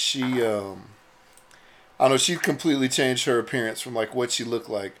she, I don't know, she's completely changed her appearance from like what she looked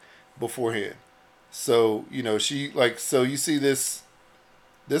like beforehand. So, you know, so you see this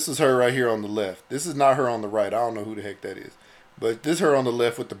is her right here on the left. This is not her on the right. I don't know who the heck that is. But this is her on the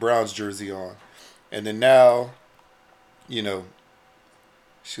left with the Browns jersey on. And then now, you know,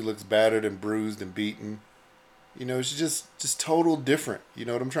 she looks battered and bruised and beaten. You know, she's just total different. You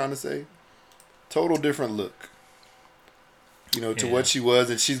know what I'm trying to say? Total different look. You know, to what she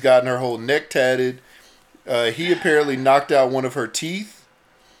was. And she's gotten her whole neck tatted. He apparently knocked out one of her teeth.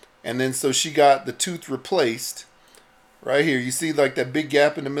 And then so she got the tooth replaced. Right here. You see like that big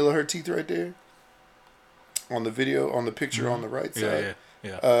gap in the middle of her teeth right there? On the video, on the picture on the right side.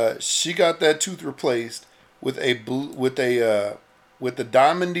 Yeah. She got that tooth replaced with a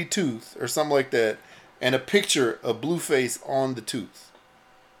diamondy tooth or something like that, and a picture of Blueface on the tooth.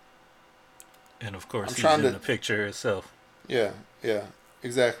 And of course, he's in the picture herself. Yeah,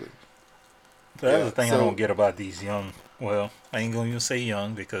 exactly. That's the thing I don't get about these young. Well, I ain't gonna even say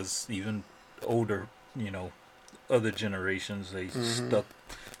young because even older, other generations they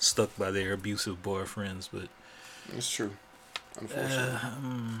stuck by their abusive boyfriends. But it's true. Unfortunately,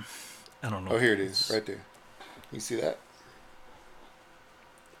 I don't know. Oh, here it is, right there. You see that?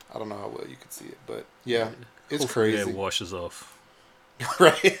 I don't know how well you can see it, but yeah, it's Hopefully crazy. It washes off.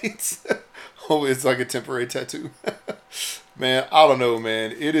 Right? Oh, it's like a temporary tattoo. Man, I don't know,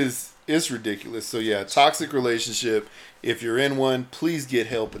 man. It's ridiculous. So yeah, toxic relationship. If you're in one, please get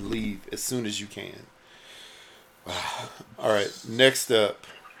help and leave as soon as you can. Wow. All right, next up.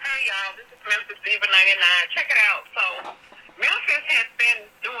 Hey y'all, this is Memphis Diva 99. Check it out. So Memphis has been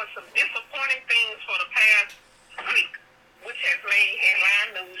doing some disappointing things for the past week, which has made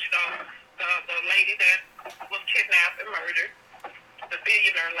headline news. The lady that was kidnapped and murdered, the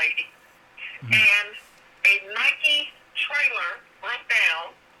billionaire lady, and a Nike trailer broke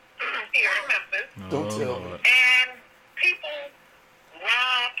down here in Memphis. Don't tell me. And people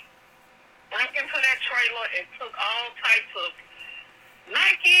broke into that trailer and took all types of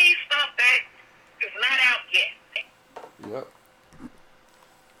Nike stuff that is not out yet. Yep.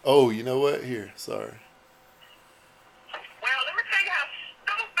 Oh, you know what? Here, sorry. Well, let me tell you how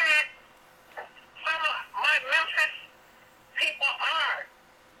stupid some of my Memphis people are.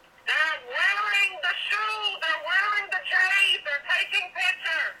 They're wearing the shoes, they're wearing the J's, they're taking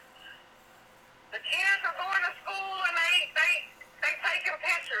pictures. The kids are going to school and they taking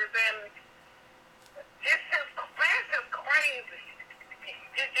pictures, and that's just crazy.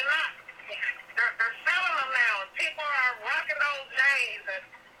 You're not, they're selling them now, and people are rocking those J's, and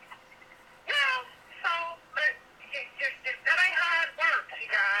so that ain't how it works,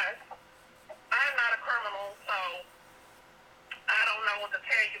 you guys. I'm not a criminal, so I don't know what to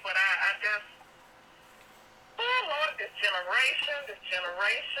tell you, but I just, oh Lord, this generation.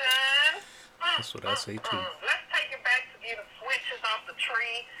 That's what I say too. Let's take it back to getting switches off the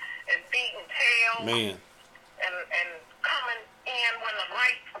tree and beating tails. Man. And coming in when the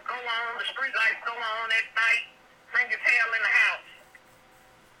lights go on, the street lights go on at night, bring your tail in the house.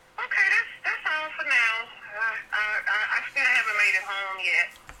 Okay, that's all for now. I still haven't made it home yet,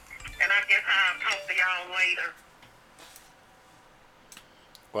 and I guess I'll talk to y'all later.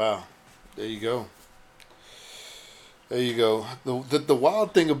 Wow. There you go. There you go. The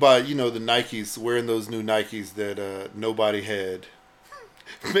wild thing about, the Nikes, wearing those new Nikes that nobody had,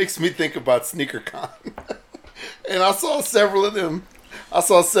 makes me think about SneakerCon. And I saw several of them. I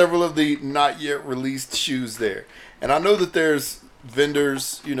saw several of the not yet released shoes there. And I know that there's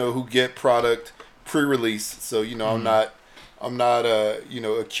vendors, who get product pre-release. So, I'm not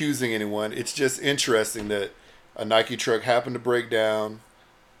accusing anyone. It's just interesting that a Nike truck happened to break down.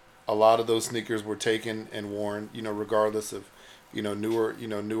 A lot of those sneakers were taken and worn, regardless of,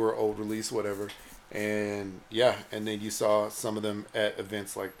 newer, old release, whatever. And yeah, and then you saw some of them at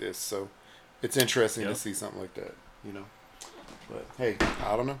events like this. So it's interesting to see something like that, But hey,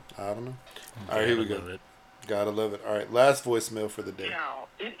 I don't know. All right, here we go. Gotta love it. All right, last voicemail for the day. Now,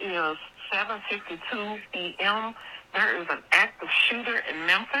 it is 7:52 p.m. There is an active shooter in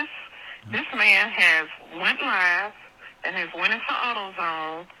Memphis. This man has went live and has went into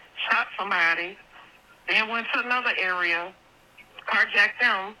AutoZone, shot somebody, then went to another area, carjacked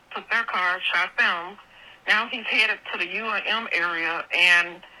them, took their car, shot them. Now he's headed to the UM area,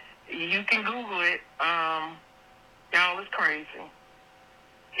 and you can Google it. Y'all, it's crazy.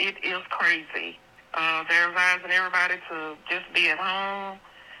 It is crazy. They're advising everybody to just be at home.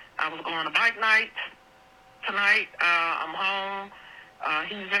 I was going to bike night tonight. I'm home.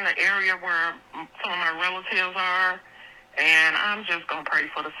 He's in the area where some of my relatives are, and I'm just going to pray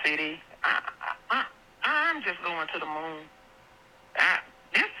for the city. I'm just going to the moon.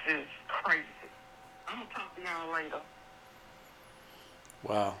 This is crazy. I'm going to talk to y'all later.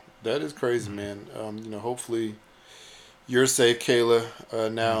 Wow, that is crazy, man. Hopefully you're safe,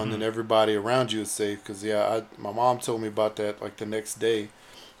 Kayla, now, and then everybody around you is safe. Because, my mom told me about that, like, the next day.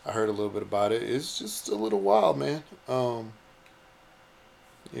 I heard a little bit about it. It's just a little wild, man.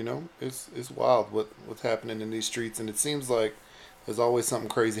 It's wild what's happening in these streets. And it seems like there's always something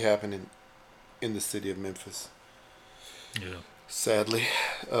crazy happening in the city of Memphis. Yeah. Sadly.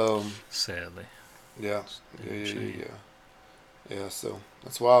 Sadly. Yeah. Yeah, so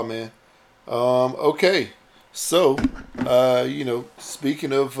that's wild, man. Okay. So,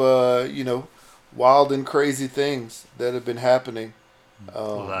 speaking of, wild and crazy things that have been happening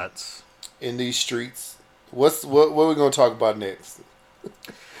Lots in these streets, what are we going to talk about next?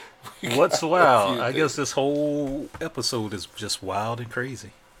 What's wild? I guess this whole episode is just wild and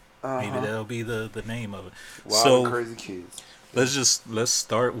crazy. Uh-huh. Maybe that'll be the name of it. Wild and crazy kids. Let's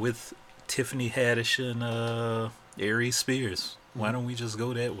start with Tiffany Haddish and Aries Spears. Why don't we just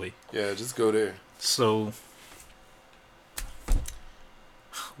go that way? Yeah, just go there. So,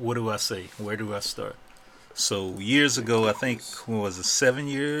 what do I say? Where do I start? So, years ago, I think, what was it, 7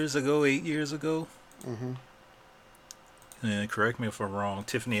 years ago, 8 years ago? Mm-hmm. And correct me if I'm wrong,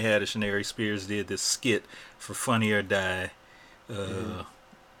 Tiffany Haddish and Aries Spears did this skit for Funny or Die.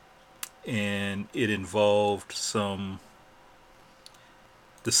 And it involved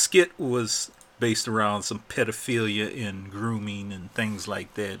the skit was based around some pedophilia and grooming and things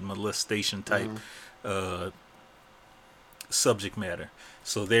like that, molestation type subject matter.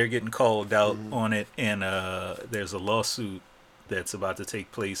 So they're getting called out on it, and there's a lawsuit that's about to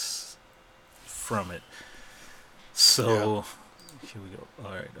take place from it. So here we go.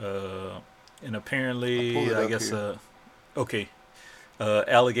 All right. And apparently, I guess, okay.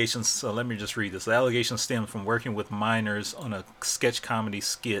 Allegations, so let me just read this. The allegations stem from working with minors on a sketch comedy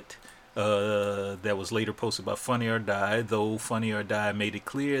skit that was later posted by Funny or Die, though Funny or Die made it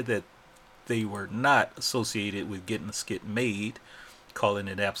clear that they were not associated with getting the skit made, calling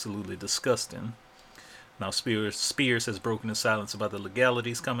it absolutely disgusting. Now Spears has broken his silence about the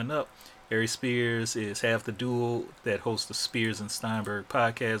legalities coming up. Aries Spears is half the duo that hosts the Spears and Steinberg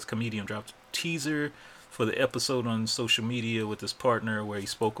podcast. Comedian dropped a teaser for the episode on social media with his partner where he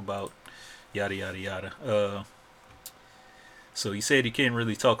spoke about yada yada yada. So he said he can't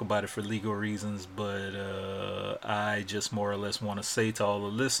really talk about it for legal reasons, but I just more or less want to say to all the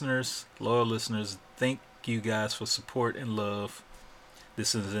listeners, loyal listeners, thank you guys for support and love.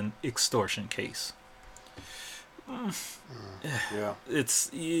 This is an extortion case. Yeah.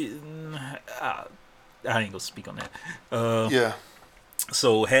 It's I ain't gonna speak on that. Yeah.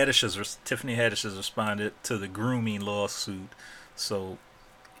 So Tiffany Haddish has responded to the grooming lawsuit. So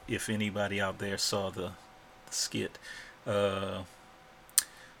if anybody out there saw the skit,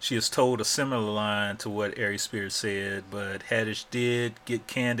 she has told a similar line to what Aries Spears said, but Haddish did get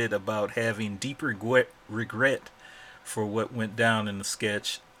candid about having deep regret for what went down in the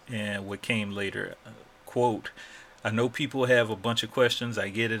sketch and what came later. Quote, I know people have a bunch of questions. I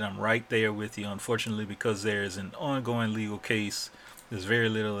get it. I'm right there with you. Unfortunately, because there is an ongoing legal case, there's very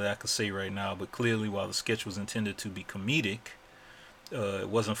little that I could say right now. But clearly, while the sketch was intended to be comedic, it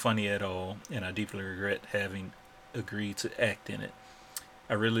wasn't funny at all, and I deeply regret having agreed to act in it.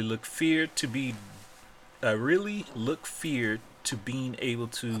 I really look forward to being able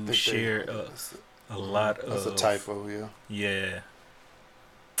to share a lot of. That's a typo, yeah. Yeah.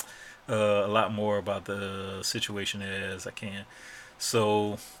 A lot more about the situation as I can.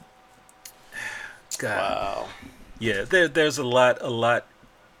 So, God, wow. Yeah, there's a lot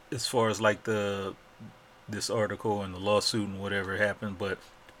as far as like this article and the lawsuit and whatever happened, but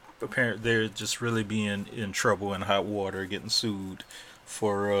apparently they're just really being in trouble in hot water, getting sued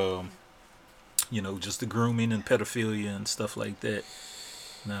for just the grooming and pedophilia and stuff like that.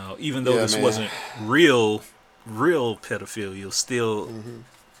 Now, even though this wasn't real pedophilia, still. Mm-hmm.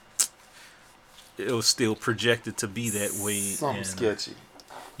 It was still projected to be that way. Something sketchy.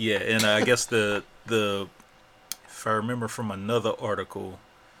 Yeah, and I guess the if I remember from another article,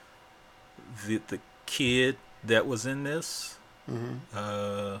 the kid that was in this,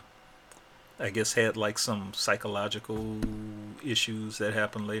 I guess had like some psychological issues that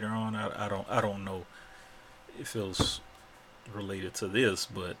happened later on. I don't know if it was related to this,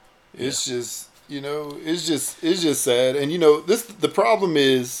 but it's just it's just sad, and the problem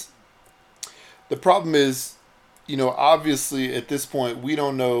is. The problem is, obviously at this point we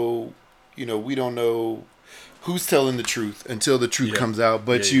don't know who's telling the truth until the truth comes out.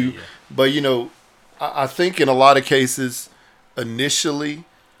 But I think in a lot of cases, initially,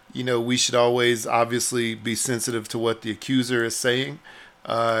 we should always obviously be sensitive to what the accuser is saying,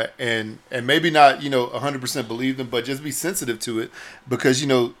 and maybe not 100% believe them, but just be sensitive to it because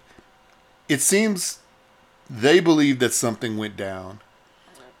it seems they believe that something went down.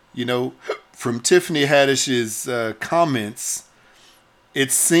 From Tiffany Haddish's comments,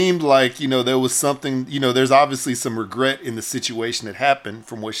 it seemed like, there was something, there's obviously some regret in the situation that happened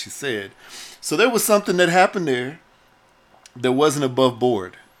from what she said. So there was something that happened there that wasn't above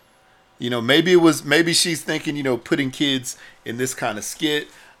board. Maybe she's thinking, putting kids in this kind of skit.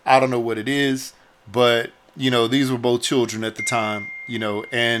 I don't know what it is, but, these were both children at the time,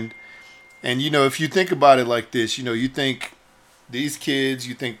 and if you think about it like this, you think, these kids,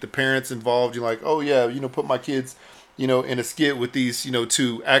 you think the parents involved, you're like, oh yeah, put my kids, in a skit with these,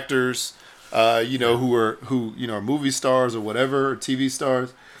 two actors, who are movie stars or whatever, or TV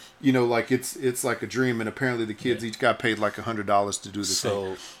stars, like it's like a dream. And apparently the kids each got paid like $100 to do the thing.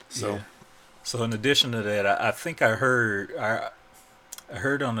 So in addition to that, I think I heard, I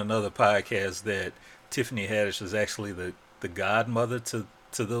heard on another podcast that Tiffany Haddish is actually the godmother to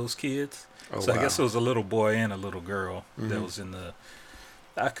those kids. Oh, So wow. I guess it was a little boy and a little girl that was in the.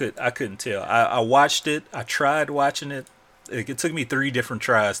 I couldn't tell. I watched it. I tried watching it. It took me 3 different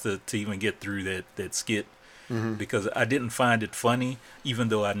tries to even get through that skit because I didn't find it funny, even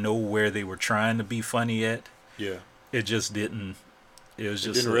though I know where they were trying to be funny at. Yeah. It just didn't. It was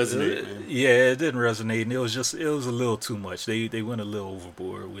just didn't resonate, man. Yeah, it didn't resonate, and it was a little too much. They went a little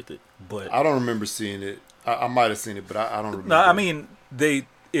overboard with it. But I don't remember seeing it. I might have seen it, but I don't remember. no, I mean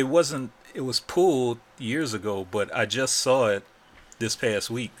it wasn't. It was pulled years ago, but I just saw it this past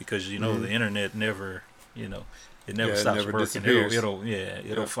week because the internet never it never Yeah, it stops never working. disappears.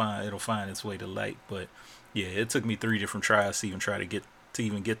 It'll find its way to light. But yeah, it took me 3 different tries to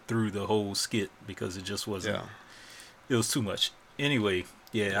even get through the whole skit because it just wasn't. Yeah. It was too much. Anyway,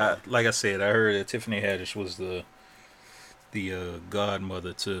 yeah, like I said, I heard that Tiffany Haddish was the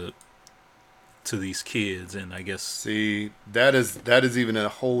godmother to these kids, and I guess See, that is even a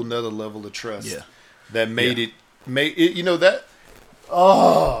whole nother level of trust. Yeah. That made it that.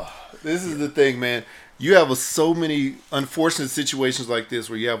 Oh, this is the thing, man. You have so many unfortunate situations like this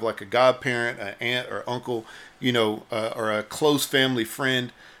where you have like a godparent, an aunt or uncle, or a close family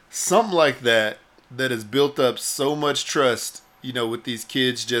friend, something like that has built up so much trust, with these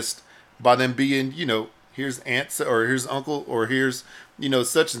kids just by them being, here's aunt or here's uncle or here's,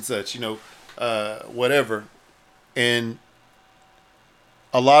 such and such, whatever. And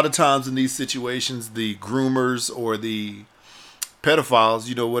a lot of times in these situations, the groomers or the pedophiles,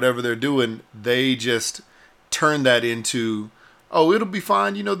 whatever they're doing, they just turn that into, oh, it'll be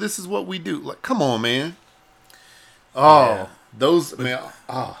fine. This is what we do. Like, come on, man. Oh, Yeah. those, man.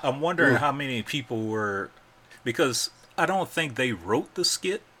 Oh. I'm wondering how many people were, because I don't think they wrote the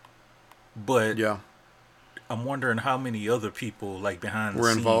skit, but Yeah. I'm wondering how many other people like behind the Were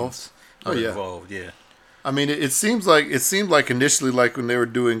scenes involved? were Oh, yeah. involved. Yeah. I mean, it seemed like initially, like when they were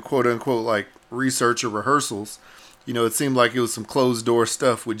doing quote unquote like research or rehearsals, it seemed like it was some closed door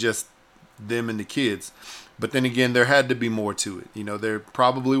stuff with just them and the kids. But then again, there had to be more to it. There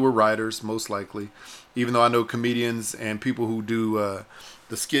probably were writers, most likely. Even though I know comedians and people who do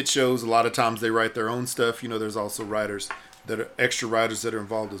the skit shows, a lot of times they write their own stuff. There's also writers that are extra writers that are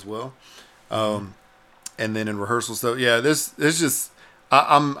involved as well. And then in rehearsal stuff, yeah, there's just.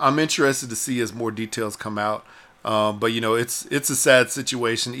 I'm interested to see as more details come out, but it's a sad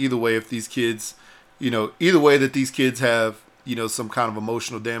situation either way. If these kids, either way that these kids have, some kind of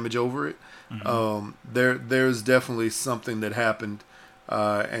emotional damage over it, there's definitely something that happened,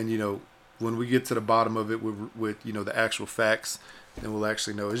 and when we get to the bottom of it with the actual facts, then we'll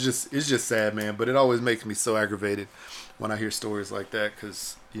actually know. It's just sad, man. But it always makes me so aggravated when I hear stories like that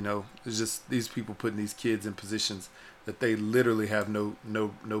because it's just these people putting these kids in positions that they literally have no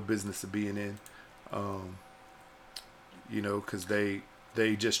business of being in, because they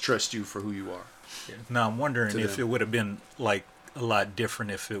just trust you for who you are. Now I'm wondering To if them. it would have been like a lot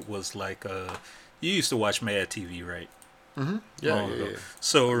different if it was like you used to watch Mad TV, right? Yeah, Long yeah, ago. yeah.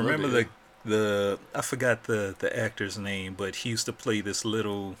 So love remember it, the I forgot the actor's name, but he used to play this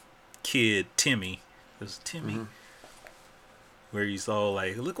little kid Timmy. It was Timmy. Where he's all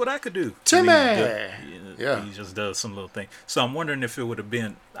like, "Look what I could do, Timmy!" Yeah, he just does some little thing. So I'm wondering if it would have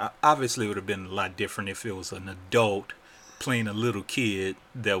been obviously it would have been a lot different if it was an adult playing a little kid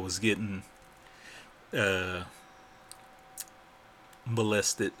that was getting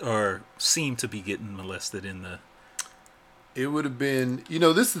molested or seemed to be getting molested in the. It would have been,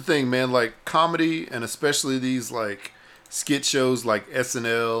 this is the thing, man, like comedy and especially these like skit shows like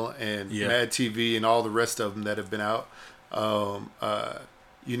SNL and Yeah. Mad TV and all the rest of them that have been out. That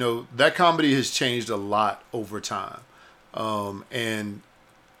comedy has changed a lot over time. And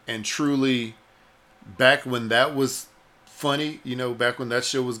truly back when that was funny, back when that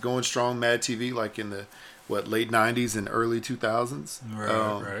show was going strong, Mad TV, like in the late 90s and early 2000s.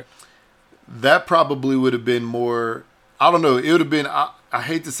 Right. That probably would have been more, I don't know, it would have been, I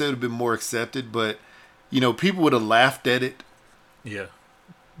hate to say it would have been more accepted, but, people would have laughed at it Yeah.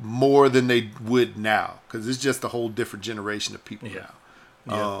 more than they would now because it's just a whole different generation of people Yeah.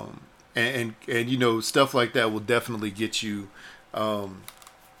 now. And stuff like that will definitely get you,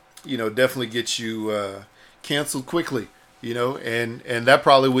 canceled quickly, and that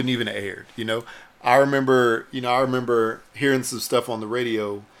probably wouldn't even have aired, I remember hearing some stuff on the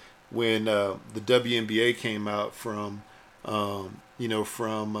radio when the WNBA came out from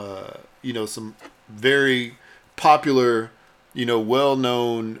some very popular,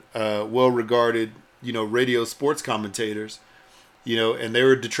 well-known, well-regarded, radio sports commentators, and they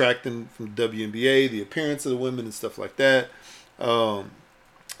were detracting from WNBA, the appearance of the women and stuff like that.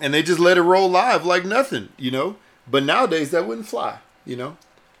 and they just let it roll live like nothing, you know. But nowadays that wouldn't fly, you know.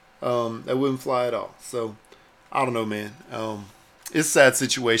 That wouldn't fly at all. So I don't know, man. It's a sad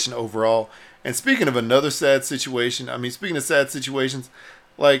situation overall. And speaking of another sad situation, I mean, speaking of sad situations,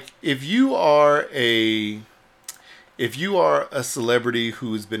 like if you are a celebrity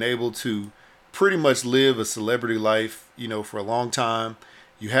who's been able to pretty much live a celebrity life, you know, for a long time,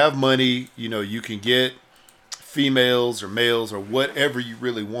 you have money, you know, you can get females or males or whatever you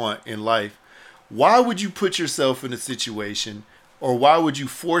really want in life. Why would you put yourself in a situation, or why would you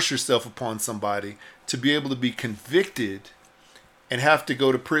force yourself upon somebody to be able to be convicted and have to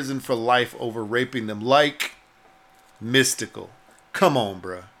go to prison for life over raping them? Like Mystikal. Come on,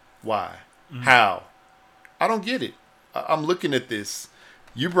 bruh. Why? How? I don't get it. I'm looking at this.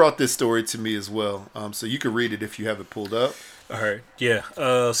 You brought this story to me as well, so you can read it if you have it pulled up. All right. Yeah.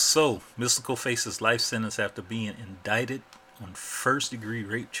 So Mystikal faces life sentence after being indicted on first-degree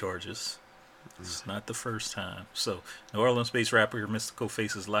rape charges. It's not the first time. So New Orleans-based rapper Mystikal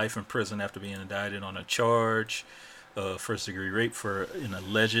faces life in prison after being indicted on a charge first-degree rape for an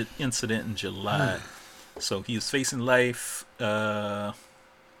alleged incident in July. So he is facing life. The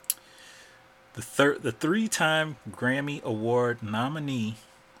three-time Grammy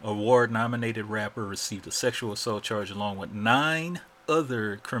Award-nominated rapper received a sexual assault charge along with 9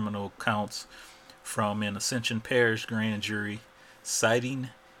 other criminal counts from an Ascension Parish grand jury, citing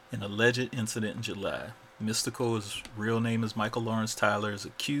an alleged incident in July. Mystikal's real name is Michael Lawrence Tyler, is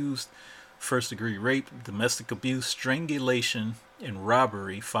accused first-degree rape, domestic abuse, strangulation, and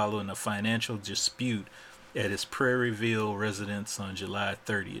robbery following a financial dispute at his Prairieville residence on July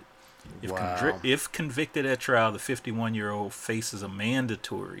 30th. If convicted at trial, the 51-year-old faces a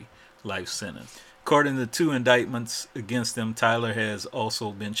mandatory life sentence. According to 2 indictments against him, Tyler has also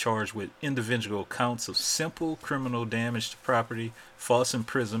been charged with individual counts of simple criminal damage to property, false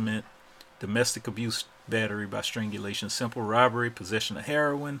imprisonment, domestic abuse, battery by strangulation, simple robbery, possession of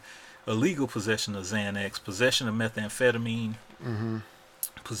heroin, illegal possession of Xanax, possession of methamphetamine,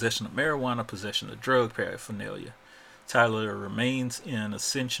 possession of marijuana, possession of drug paraphernalia. Tyler remains in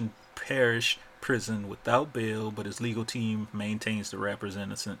Ascension Parish prison without bail, but his legal team maintains the rapper's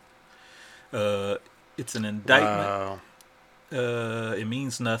innocent. It's an indictment. Wow. It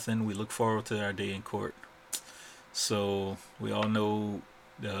means nothing. We look forward to our day in court. So we all know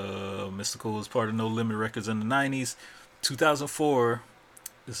Mystikal was part of No Limit Records in the 90s. 2004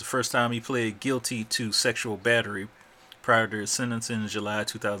 is the first time he pled guilty to sexual battery. Prior to his sentencing in July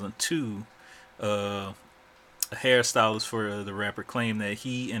 2002, a hairstylist for the rapper claimed that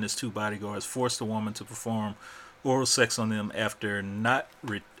he and his 2 bodyguards forced a woman to perform oral sex on them after not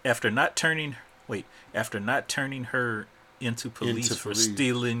turning her into police for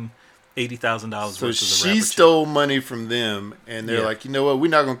stealing $80,000 worth of the rapper. So she stole money from them, and they're like, you know what?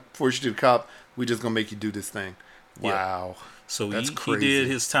 We're not gonna force you to the cop. We're just gonna make you do this thing. Wow. Yeah. So he did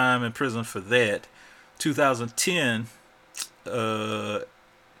his time in prison for that. 2010. So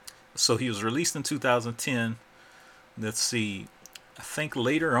he was released in 2010. Let's see. I think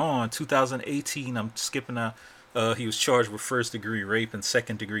later on, 2018, I'm skipping out, he was charged with first-degree rape and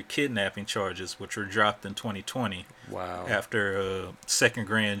second-degree kidnapping charges, which were dropped in 2020. Wow. After a second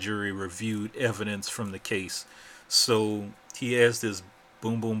grand jury reviewed evidence from the case. So he has this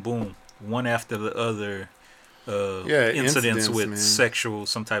boom, boom, boom, one after the other incidents with man.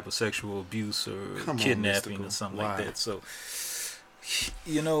 Some type of sexual abuse or kidnapping or something like that. So,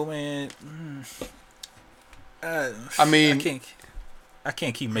 you know, man, I mean, I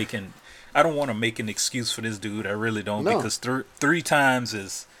can't keep making. I don't want to make an excuse for this dude. I really don't, because 3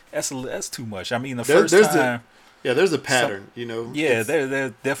 times that's too much. I mean, there's a pattern, you know. Yeah,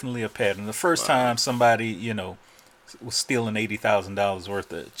 there's definitely a pattern. The first time somebody, you know, was stealing $80,000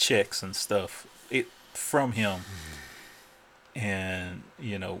 worth of checks and stuff from him, and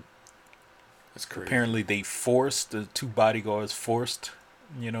you know, that's crazy. Apparently they forced the 2 bodyguards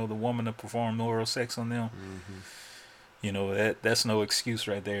you know, the woman to perform oral sex on them. You know, that's no excuse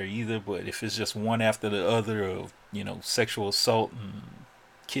right there either. But if it's just one after the other of, you know, sexual assault and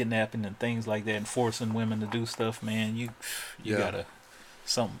kidnapping and things like that, and forcing women to do stuff, man, you gotta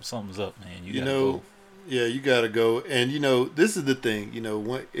something's up, man. You gotta go. Yeah, you gotta go. And you know, this is the thing. You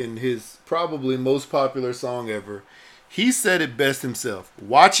know, in his probably most popular song ever, he said it best himself.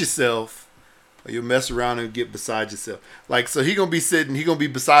 Watch yourself, or you'll mess around and get beside yourself. Like, so he gonna be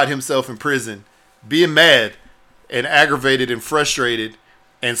beside himself in prison, being mad and aggravated and frustrated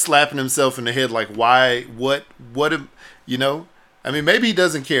and slapping himself in the head like, why, what, you know? I mean, maybe he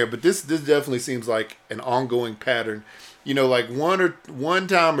doesn't care, but this definitely seems like an ongoing pattern. You know, like one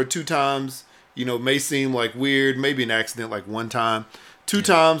time or 2 times, you know, may seem like weird, maybe an accident like one time. Two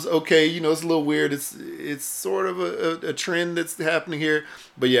times, okay, it's a little weird. It's sort of a trend that's happening here.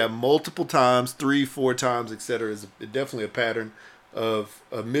 But yeah, multiple times, 3, 4 times, etc. is definitely a pattern of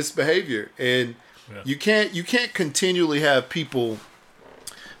misbehavior. And you can't continually have people,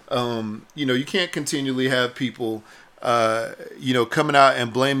 you can't continually have people, coming out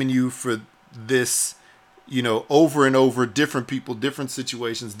and blaming you for this, over and over, different people, different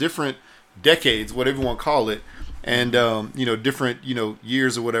situations, different decades, whatever you want to call it. And, different,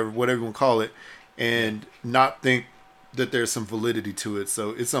 years or whatever you want to call it, and not think that there's some validity to it.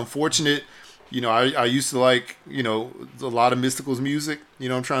 So it's unfortunate. I used to like, a lot of Mystikal's music,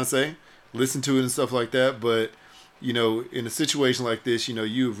 what I'm trying to say, listen to it and stuff like that. But, in a situation like this,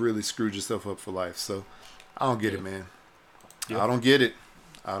 you've really screwed yourself up for life. So I don't get it, man. I don't get it.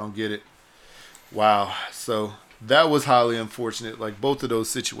 Wow. So that was highly unfortunate. Like both of those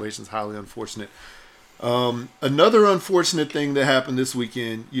situations, highly unfortunate. Another unfortunate thing that happened this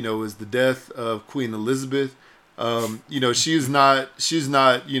weekend, is the death of Queen Elizabeth. She's not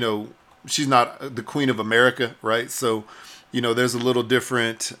the Queen of America, right? So, there's a little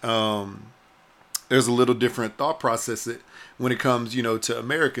different thought process when it comes, to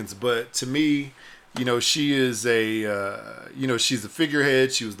Americans. But to me, she is she's a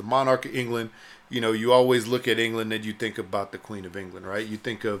figurehead. She was the monarch of England. You always look at England and you think about the Queen of England, right? You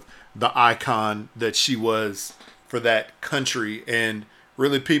think of the icon that she was for that country, and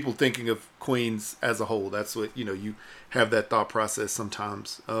really people thinking of queens as a whole. That's what, you have that thought process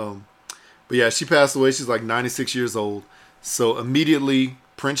sometimes. But yeah, she passed away. She's like 96 years old. So immediately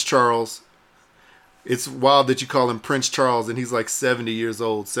Prince Charles, it's wild that you call him Prince Charles and he's like 70 years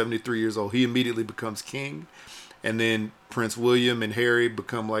old, 73 years old. He immediately becomes king. And then Prince William and Harry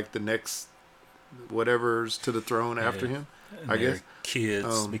become like the next whatever's to the throne after him, and I guess.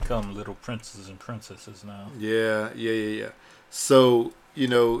 Kids become little princes and princesses now. Yeah. So,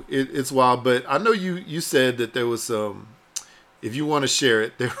 it's wild. But I know you said that there was some, if you want to share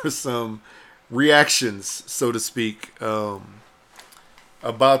it, there were some reactions, so to speak,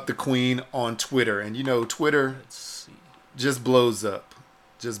 about the Queen on Twitter. And, Twitter just blows up.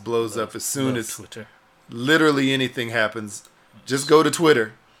 Up as soon as Twitter. Literally anything happens. Just go to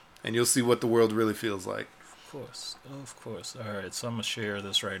Twitter and you'll see what the world really feels like. Of course. All right, so I'm gonna share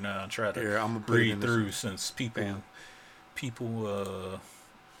this right now and try to I'm gonna read through since people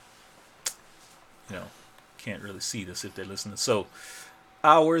can't really see this if they're listening. So,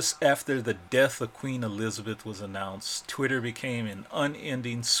 hours after the death of Queen Elizabeth was announced, Twitter became an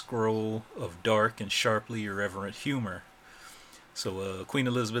unending scroll of dark and sharply irreverent humor. So, Queen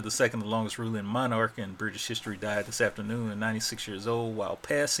Elizabeth II, the longest ruling monarch in British history, died this afternoon at 96 years old. While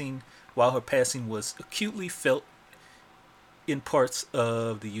her passing was acutely felt in parts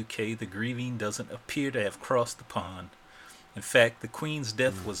of the UK, the grieving doesn't appear to have crossed the pond. In fact, the Queen's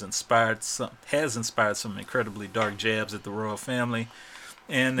death has inspired some incredibly dark jabs at the royal family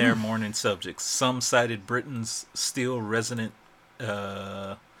and their mourning subjects. Some cited Britain's still resonant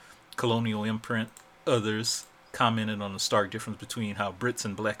colonial imprint. Others commented on the stark difference between how Brits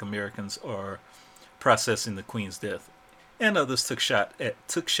and Black Americans are processing the Queen's death. And others took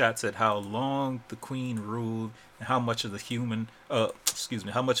shots at how long the Queen ruled and how much of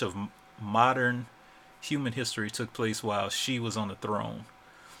modern human history took place while she was on the throne.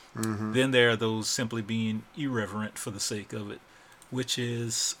 Mm-hmm. Then there are those simply being irreverent for the sake of it, which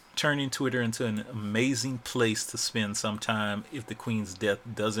is turning Twitter into an amazing place to spend some time if the Queen's death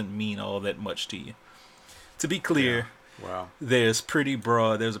doesn't mean all that much to you. To be clear, wow, there's a pretty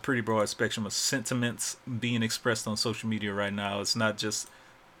broad spectrum of sentiments being expressed on social media right now. It's not just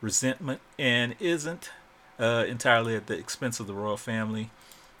resentment and isn't entirely at the expense of the royal family.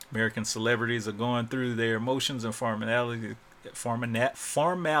 American celebrities are going through their emotions and formalities,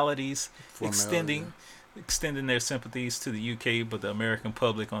 extending their sympathies to the UK, but the American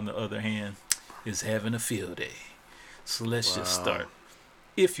public, on the other hand, is having a field day. So let's just start.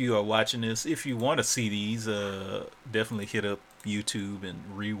 If you are watching this, if you want to see these, definitely hit up YouTube and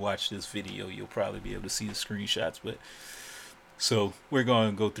rewatch this video. You'll probably be able to see the screenshots. So we're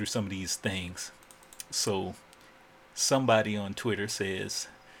going to go through some of these things. So somebody on Twitter says,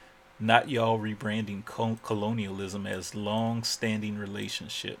 "Not y'all rebranding colonialism as long-standing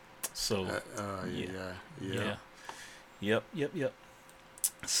relationship." So Yep.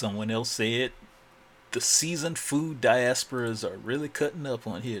 Someone else said, "The seasoned food diasporas are really cutting up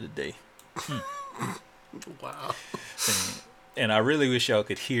on here today." Wow. And I really wish y'all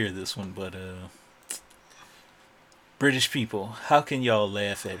could hear this one, but British people, how can y'all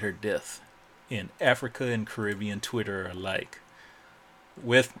laugh at her death? In Africa and Caribbean Twitter are alike.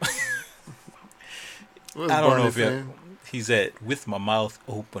 With What's I don't know Barney if saying? he's at with my mouth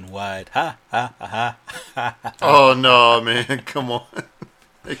open wide. Ha ha ha ha. Oh no, man! Come on,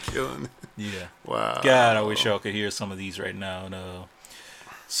 they're killing it. Yeah. Wow. God, I wish y'all could hear some of these right now.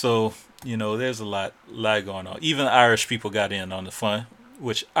 So there's a lot going on. Even Irish people got in on the fun,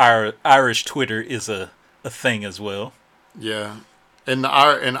 which Irish Twitter is a thing as well. Yeah, and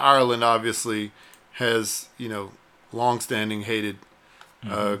Ireland obviously has long-standing hated,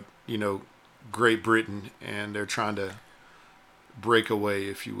 Great Britain, and they're trying to break away,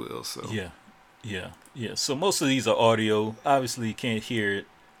 if you will. So Yeah. So most of these are audio. Obviously, you can't hear it.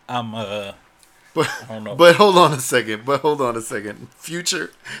 But, I don't know. But hold on a second.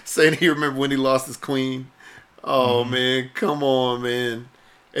 Future saying he remember when he lost his queen. Oh man, come on, man.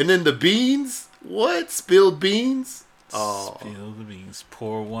 And then the beans. What? Spilled beans? Oh. Spill the beans.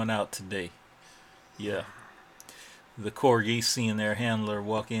 Pour one out today. Yeah. The corgis seeing their handler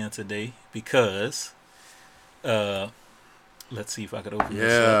walk in today because, let's see if I could open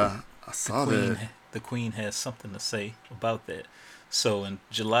this up. Yeah, I saw that. The Queen has something to say about that. So in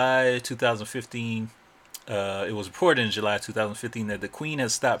July 2015, it was reported in July 2015 that the Queen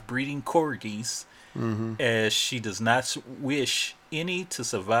has stopped breeding corgis as she does not wish any to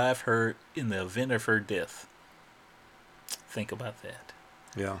survive her in the event of her death. Think about that.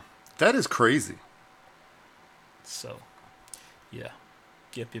 Yeah, that is crazy. So, yeah.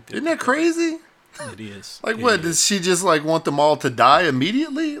 Yep. Isn't that crazy? It is. Like, what? Does she just want them all to die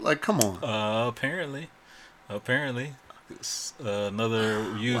immediately? Like, come on. Apparently.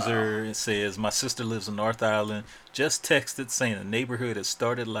 Another user says, my sister lives in North Ireland. Just texted saying the neighborhood has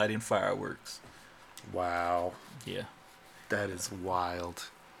started lighting fireworks. Wow. Yeah. That is wild.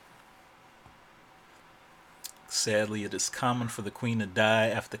 Sadly, it is common for the Queen to die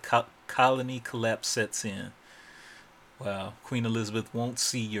after colony collapse sets in. Wow. Queen Elizabeth won't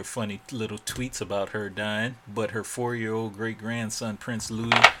see your funny little tweets about her dying, but her 4-year-old great-grandson, Prince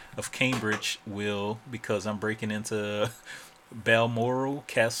Louis of Cambridge, will, because I'm breaking into Balmoral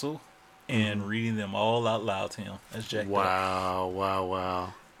Castle and reading them all out loud to him. That's jacked up.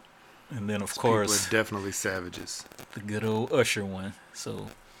 Wow. And then, of These course, people are definitely savages. the good old Usher one. So,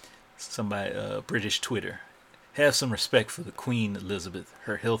 somebody, British Twitter. Have some respect for the Queen Elizabeth.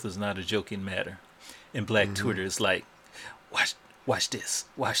 Her health is not a joking matter. And Black Twitter is like, watch this.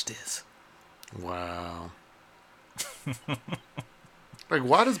 Wow. Like,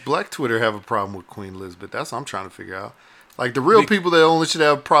 why does Black Twitter have a problem with Queen Elizabeth? That's what I'm trying to figure out. Like, the real people that only should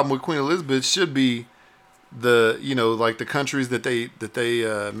have a problem with Queen Elizabeth should be the the countries that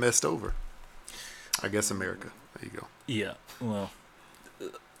they messed over. I guess America. There you go. Yeah, well,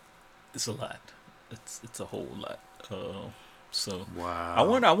 it's a lot. It's a whole lot. So Wow.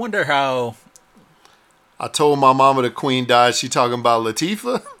 I wonder how. I told my mama the Queen died. She talking about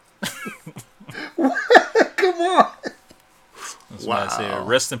Latifah. Come on. That's why I say,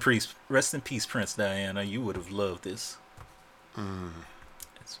 rest in peace, Prince Diana. You would have loved this.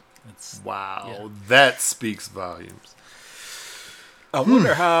 Wow, yeah. That speaks volumes. I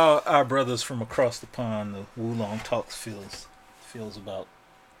wonder how our brothers from across the pond, the Wulong Talks, feels about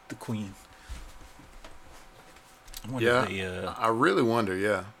the Queen. I wonder if they, I really wonder.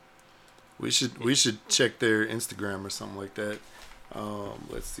 Yeah, we should check their Instagram or something like that.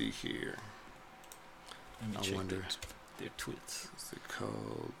 Let's see here. Let me check their tweets. What's it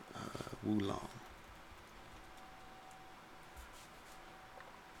called? Wulong.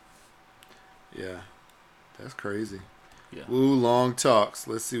 Yeah, that's crazy. Yeah. Wulong Talks.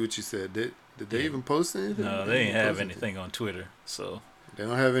 Let's see what you said. Did they even post anything? No, they ain't have anything on Twitter, so they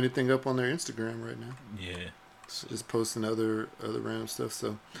don't have anything up on their Instagram right now. Yeah, just posting other random stuff.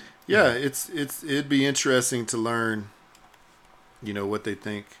 So, yeah, it'd be interesting to learn, what they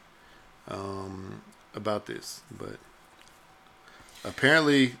think about this. But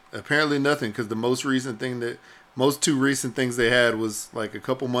apparently nothing, because the most two recent things they had was like a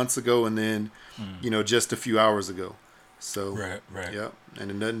couple months ago, and then just a few hours ago. So right. Yep,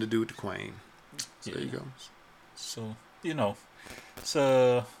 and nothing to do with the Queen. So yeah. There you go. So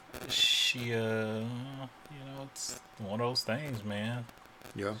so she it's one of those things, man.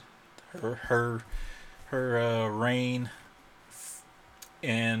 Yeah. Her reign,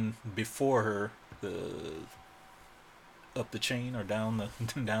 and before her, up the chain or down the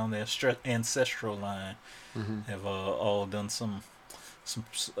ancestral line, have all done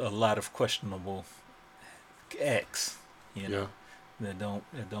a lot of questionable acts, that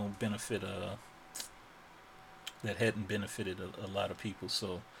don't benefit that hadn't benefited a lot of people.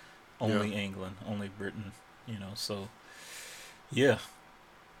 So only England, only Britain, so yeah.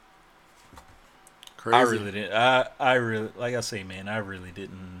 Crazy. I really didn't. I really, like I say, man, I really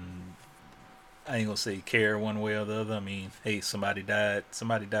didn't I ain't gonna say care one way or the other. I mean, hey, somebody died.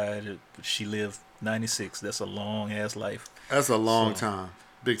 She lived 96. That's a long ass life. That's a long time,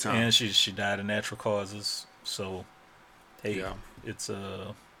 big time. And she died of natural causes. So, hey, Yeah. it's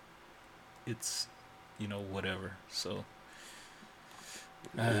whatever. So,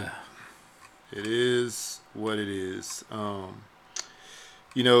 It is what it is.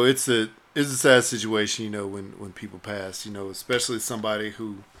 It's a sad situation. When people pass. Especially somebody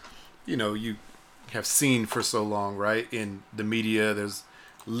who, you have seen for so long, right? In the media, there's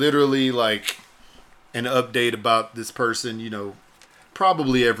literally like an update about this person.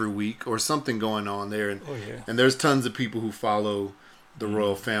 Probably every week or something going on there, and there's tons of people who follow the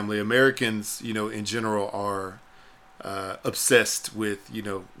royal family. Americans, in general, are obsessed with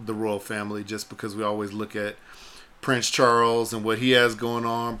the royal family, just because we always look at Prince Charles and what he has going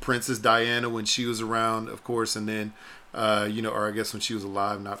on, Princess Diana when she was around, of course, and then or I guess when she was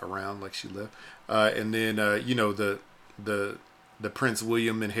alive, not around like she left, and then the Prince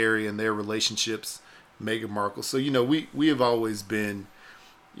William and Harry and their relationships, Meghan Markle. So we have always been,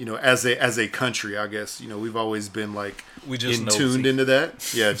 as a country, I guess, we've always been like we just tuned into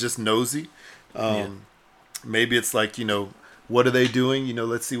that. Yeah, just nosy. Maybe it's like, what are they doing?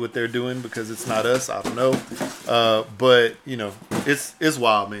 Let's see what they're doing because it's not us. I don't know. But it's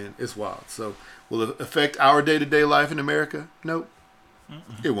wild, man. It's wild. So will it affect our day-to-day life in America? Nope.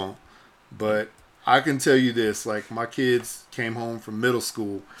 It won't. But I can tell you this, like my kids came home from middle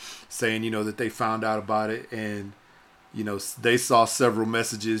school saying, that they found out about it, and, they saw several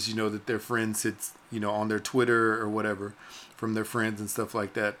messages, that their friends had, on their Twitter or whatever from their friends and stuff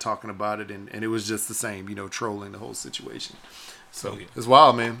like that talking about it. And it was just the same, trolling the whole situation. So it's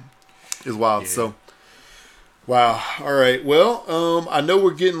wild, man. It's wild. Yeah. So, wow. All right. Well, I know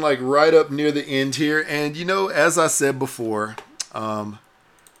we're getting like right up near the end here. And, as I said before,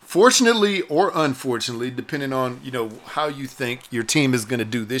 fortunately or unfortunately, depending on, how you think your team is going to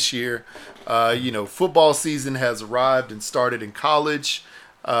do this year, football season has arrived and started in college,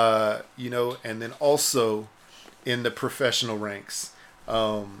 and then also in the professional ranks.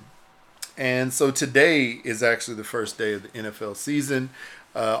 And so today is actually the first day of the NFL season.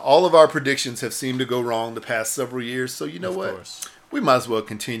 All of our predictions have seemed to go wrong the past several years. So you know what? Course. We might as well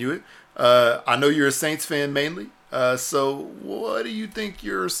continue it. I know you're a Saints fan mainly. So what do you think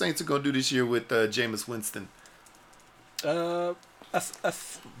your Saints are going to do this year with Jameis Winston?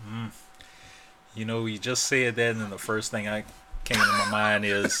 You just said that, and then the first thing I came to my mind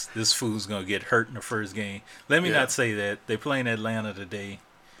is this fool's going to get hurt in the first game. Let me not say that. They're playing Atlanta today.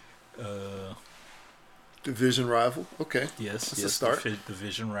 Division rival. Okay. Yes, a start.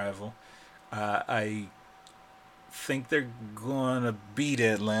 Division rival. I think they're going to beat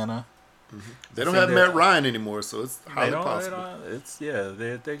Atlanta. Mm-hmm. They don't have Matt Ryan anymore, so it's highly possible.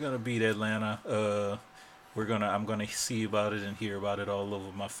 They're going to beat Atlanta. I'm going to see about it and hear about it all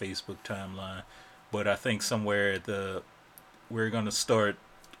over my Facebook timeline. But I think somewhere we're going to start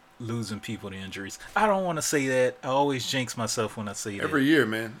losing people to injuries. I don't want to say that. I always jinx myself when I say that. Every year,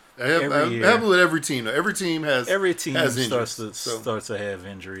 man. I have with every team. Every team has starts to have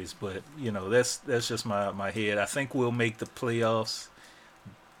injuries, but that's just my head. I think we'll make the playoffs.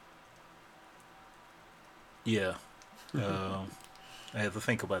 Yeah. I have to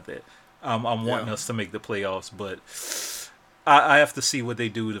think about that. I'm wanting us to make the playoffs, but I have to see what they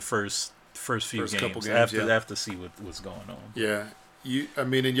do the first few games. Couple games. I have to see what's going on. Yeah.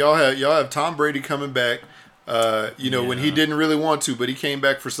 And y'all have Tom Brady coming back. When he didn't really want to, but he came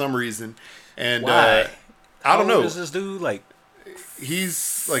back for some reason. And why? I don't know. How old is this dude? Like,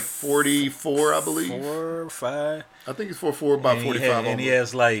 he's like 44, I believe. 4 or 5. I think he's 44, about 45. And he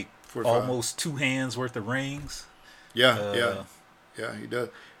has like 45. Almost 2 hands worth of rings. Yeah, he does.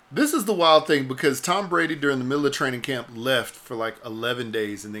 This is the wild thing because Tom Brady during the middle of training camp left for like 11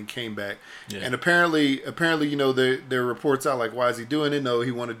 days and then came back. Yeah. And apparently, there are reports out like, why is he doing it? No,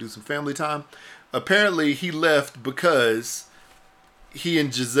 he wanted to do some family time. Apparently, he left because he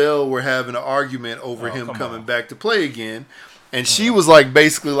and Giselle were having an argument over him coming back to play again. And she was like,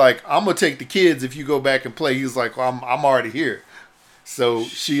 basically like, I'm going to take the kids if you go back and play. He was like, well, I'm already here. So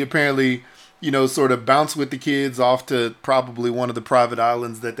she apparently, sort of bounced with the kids off to probably one of the private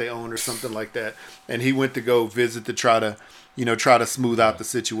islands that they own or something like that. And he went to go visit to try to smooth out the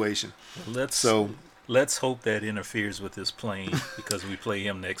situation. Let's hope that interferes with his playing because we play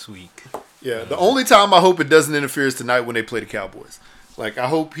him next week. Yeah, the only time I hope it doesn't interfere is tonight when they play the Cowboys. Like, I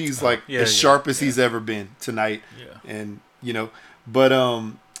hope he's as sharp as he's ever been tonight. Yeah. And,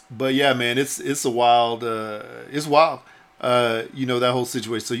 but yeah, man, it's a wild, it's wild. That whole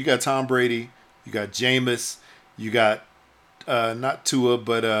situation. So you got Tom Brady, you got Jameis, you got not Tua,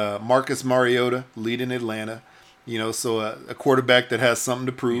 but Marcus Mariota leading Atlanta. So a quarterback that has something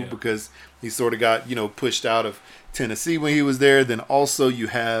to prove because he sort of got, pushed out of Tennessee when he was there. Then also you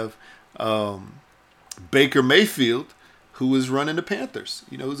have Baker Mayfield, who is running the Panthers.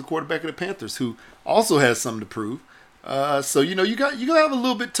 Who's the quarterback of the Panthers, who also has something to prove. So you're gonna have a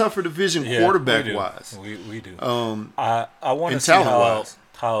little bit tougher division quarterback wise. We do. I want to see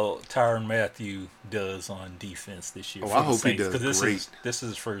how Tyrann Mathieu does on defense this year. I hope he does great. This is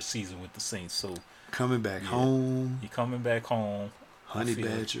his first season with the Saints, so coming back home. He coming back home. Honey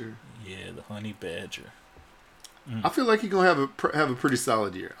Badger. Yeah, the Honey Badger. I feel like he's gonna have a pretty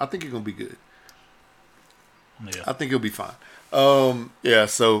solid year. I think he's gonna be good. Yeah, I think he'll be fine.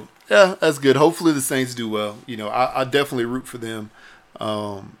 So that's good. Hopefully the Saints do well. I definitely root for them.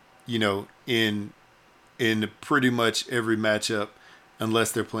 In pretty much every matchup,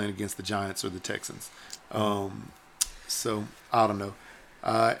 unless they're playing against the Giants or the Texans. So I don't know.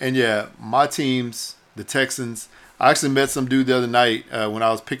 My teams, the Texans. I actually met some dude the other night when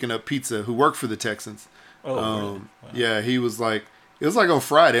I was picking up pizza who worked for the Texans. Oh, really? Wow. Yeah, he was like, it was like on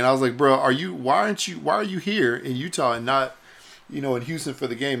Friday, and I was like, bro, why are you here in Utah and not, in Houston for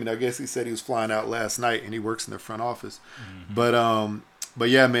the game? And I guess he said he was flying out last night and he works in the front office. Mm-hmm. But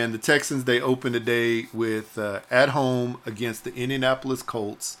yeah, man, the Texans, they opened the day with at home against the Indianapolis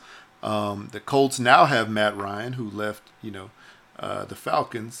Colts. The Colts now have Matt Ryan, who left, the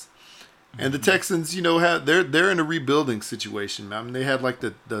Falcons. And the Texans, they're in a rebuilding situation. I mean, they had like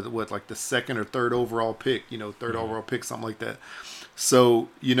the second or third overall pick, overall pick, something like that. So,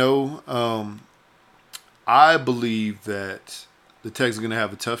 I believe that the Texans are going to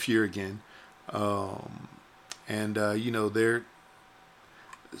have a tough year again.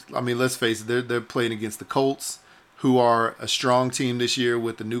 Let's face it, they're playing against the Colts, who are a strong team this year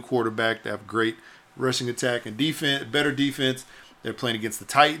with the new quarterback. They have great rushing attack and defense, better defense. They're playing against the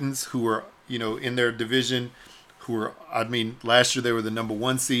Titans, who are, in their division, last year they were the number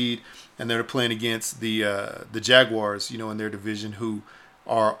 1 seed, and they're playing against the Jaguars, in their division, who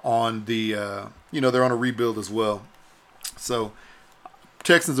are on they're on a rebuild as well. So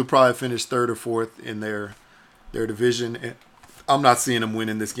Texans will probably finish 3rd or 4th in their division. And I'm not seeing them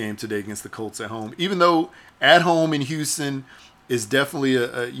winning this game today against the Colts at home, even though at home in Houston is definitely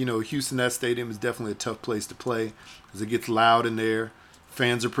Houston, that stadium is definitely a tough place to play because it gets loud in there.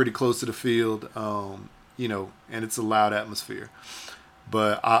 Fans are pretty close to the field, and it's a loud atmosphere.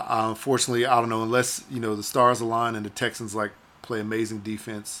 But I unfortunately, I don't know, unless, the stars align and the Texans play amazing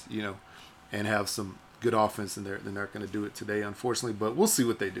defense, and have some good offense, and they're not going to do it today, unfortunately. But we'll see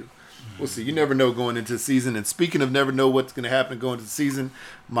what they do. We'll see. You never know going into the season. And speaking of never know what's going to happen going into the season,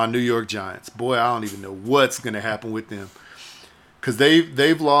 my New York Giants. Boy, I don't even know what's going to happen with them. Because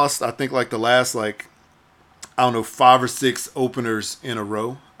they've lost, I think, the last, 5 or 6 openers in a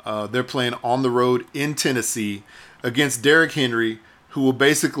row. They're playing on the road in Tennessee against Derrick Henry, who will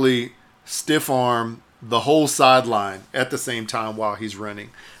basically stiff arm the whole sideline at the same time while he's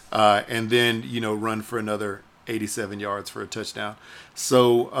running. And then, run for another 87 yards for a touchdown.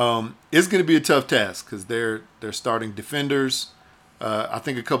 So it's going to be a tough task because they're starting defenders. I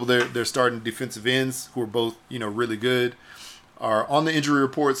think a couple of their starting defensive ends, who are both, really good, are on the injury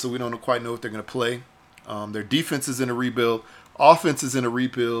report, so we don't quite know if they're going to play. Their defense is in a rebuild. Offense is in a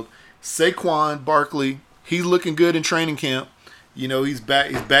rebuild. Saquon Barkley, he's looking good in training camp. He's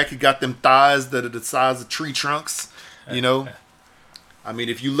back. He got them thighs that are the size of tree trunks. I mean,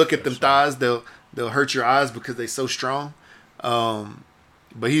 if you look at them thighs, they'll hurt your eyes because they're so strong.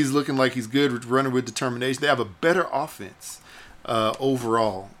 But he's looking like he's good, running with determination. They have a better offense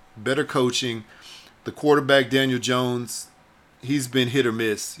overall, better coaching. The quarterback, Daniel Jones, he's been hit or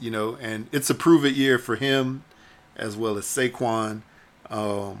miss, and it's a prove-it year for him as well as Saquon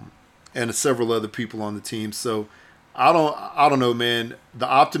and several other people on the team. So I don't know, man. The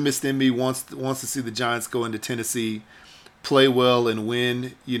optimist in me wants to see the Giants go into Tennessee, play well and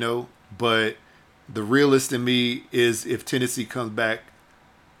win, but the realist in me is if Tennessee comes back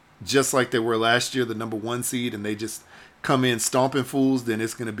just like they were last year, the number 1 seed, and they just come in stomping fools, then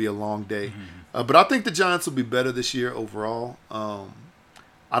it's going to be a long day. Mm-hmm. But I think the Giants will be better this year overall.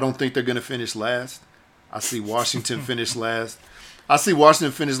 I don't think they're going to finish last. I see Washington finish last.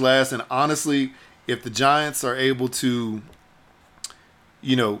 And honestly, if the Giants are able to,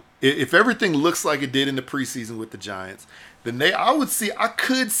 if everything looks like it did in the preseason with the Giants, then I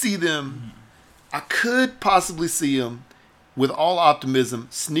could possibly see them with all optimism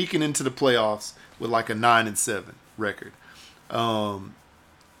sneaking into the playoffs with a 9-7 record. And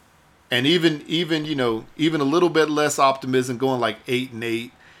even a little bit less optimism going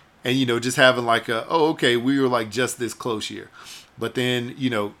 8-8 and just having like okay, we were like just this close here, but then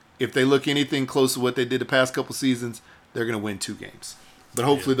if they look anything close to what they did the past couple seasons, they're gonna win 2 games, but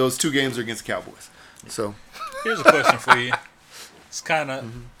hopefully those 2 games are against the Cowboys. So here's a question for you. It's kind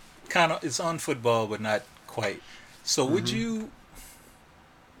of it's on football, but not quite. So would you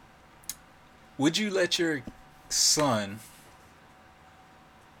let your son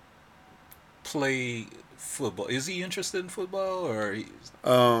play football? Is he interested in football, or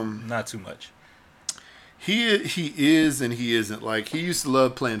not too much? He is and he isn't. Like, he used to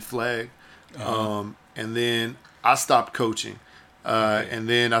love playing flag, and then I stopped coaching, and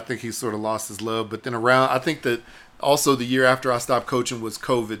then I think he sort of lost his love. But then I think that also the year after I stopped coaching was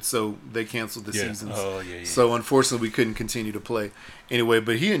COVID, so they canceled the seasons. So unfortunately, we couldn't continue to play anyway.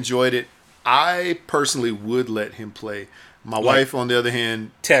 But he enjoyed it. I personally would let him play. My wife, on the other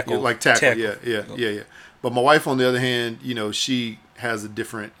hand, tackle. Yeah. But my wife, on the other hand, she has a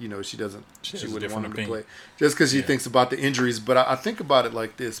different, she wouldn't want him to play just because she thinks about the injuries. But I think about it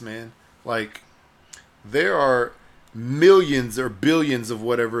like this, man. Like, there are millions or billions of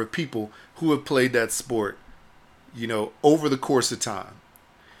whatever people who have played that sport, over the course of time.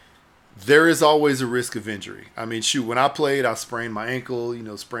 There is always a risk of injury. I mean, shoot, when I played, I sprained my ankle,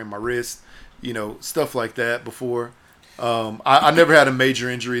 sprained my wrist, stuff like that before. I never had a major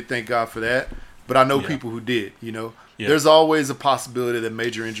injury, thank God for that. But I know people who did, There's always a possibility that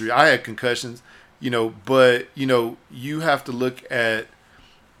major injury. I had concussions, but, you have to look at,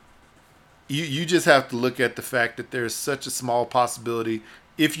 you just have to look at the fact that there's such a small possibility,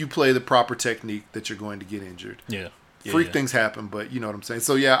 if you play the proper technique, that you're going to get injured. Freak things happen, but you know what I'm saying.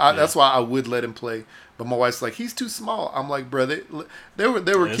 So that's why I would let him play. But my wife's like, he's too small. I'm like, brother, there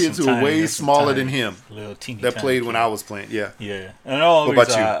were kids who were way smaller than him that played when I was playing. And all the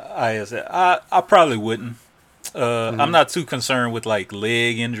reason I probably wouldn't. I'm not too concerned with like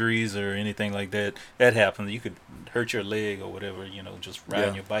leg injuries or anything like that. That happens. You could hurt your leg or whatever. Just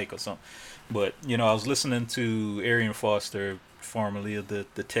riding your bike or something. But I was listening to Arian Foster, formerly of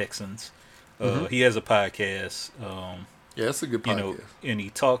the Texans. He has a podcast. It's a good podcast. And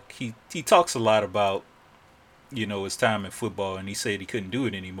he talks a lot about his time in football, and he said he couldn't do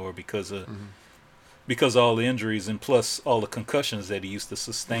it anymore because of all the injuries and plus all the concussions that he used to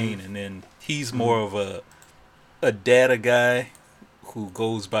sustain. And then he's more of a data guy who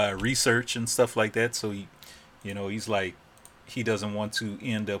goes by research and stuff like that. So he's like, he doesn't want to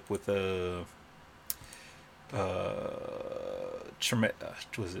end up with a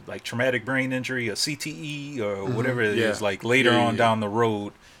traumatic brain injury, a CTE or whatever it is, like later on down the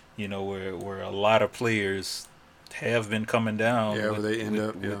road, where a lot of players have been coming down. Where they end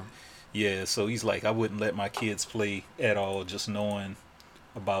up. So he's like, I wouldn't let my kids play at all, just knowing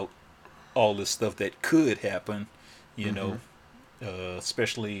about all this stuff that could happen,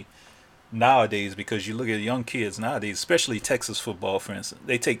 especially nowadays, because you look at young kids nowadays, especially Texas football, for instance,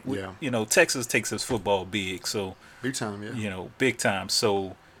 they take, Texas takes its football big, so big time, big time.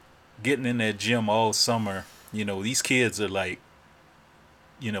 So getting in that gym all summer, these kids are like,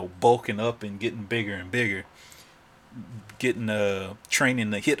 bulking up and getting bigger and bigger, getting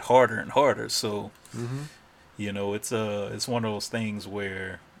training to hit harder and harder. So it's one of those things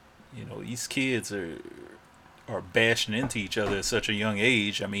where these kids are bashing into each other at such a young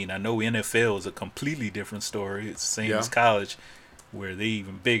age. I mean, I know NFL is a completely different story. It's the same as college, where they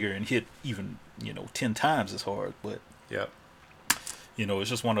even bigger and hit even 10 times as hard. But it's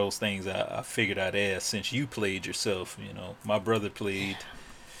just one of those things I figured I'd ask, since you played yourself. My brother played,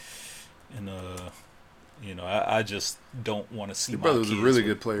 and I just don't want to see. Your my brother was a kids really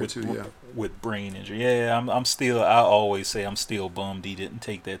good player too. With brain injury. I'm still. I always say I'm still bummed he didn't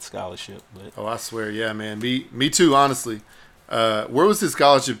take that scholarship. But I swear, man. Me too. Honestly, where was his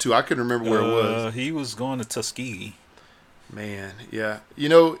scholarship to? I couldn't remember where it was. He was going to Tuskegee. Man, it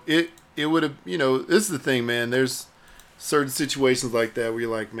would have. This is the thing, man. There's certain situations like that where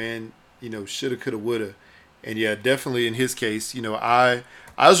you're like, man, shoulda, coulda, woulda, and definitely in his case, I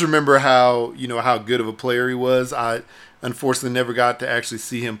just remember how how good of a player he was. I unfortunately never got to actually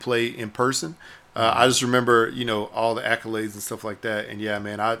see him play in person. I just remember all the accolades and stuff like that. And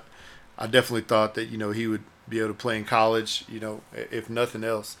man, I definitely thought that he would be able to play in college, if nothing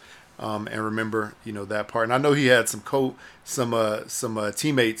else. And remember that part. And I know he had some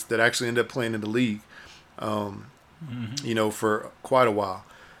teammates that actually ended up playing in the league, for quite a while.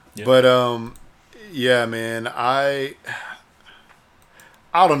 But man,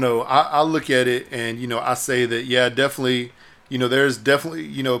 I don't know. I look at it and, I say that, definitely, there's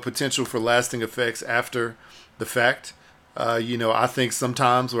definitely, potential for lasting effects after the fact. I think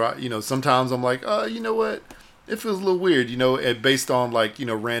sometimes sometimes I'm like, you know what? it feels a little weird, based on like,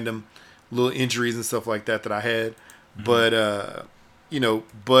 random little injuries and stuff like that I had. Mm-hmm.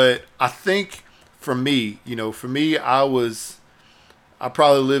 But I think for me, I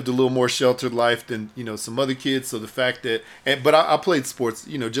probably lived a little more sheltered life than, some other kids. So the fact that, but I played sports,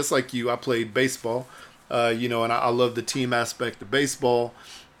 just like you, I played baseball, and I love the team aspect of baseball.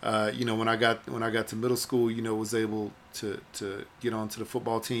 When I got to middle school, was able to get onto the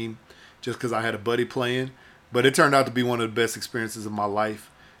football team just because I had a buddy playing. But it turned out to be one of the best experiences of my life,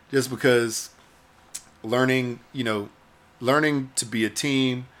 just because learning to be a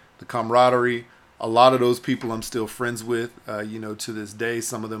team, the camaraderie. A lot of those people I'm still friends with, to this day.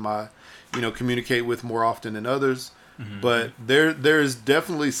 Some of them I, communicate with more often than others. Mm-hmm. But there's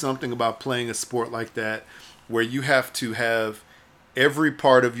definitely something about playing a sport like that where you have to have every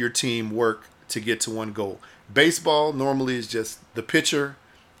part of your team work to get to one goal. Baseball normally is just the pitcher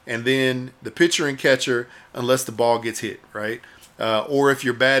and then the pitcher and catcher unless the ball gets hit, right? Or if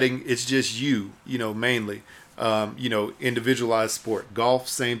you're batting, it's just you, mainly. Individualized sport. Golf,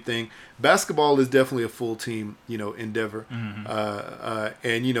 same thing. Basketball is definitely a full team, endeavor. Mm-hmm.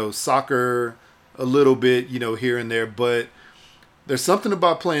 And soccer a little bit, here and there. But there's something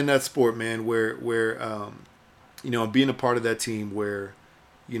about playing that sport, man, where being a part of that team where,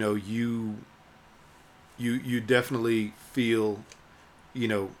 you definitely feel,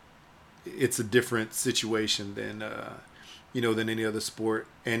 it's a different situation than any other sport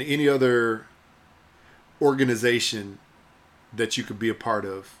and any other organization that you could be a part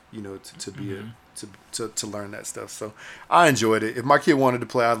of, to be mm-hmm. to learn that stuff. So I enjoyed it. If my kid wanted to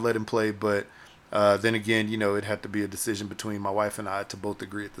play, I'd let him play. But then again, it had to be a decision between my wife and I to both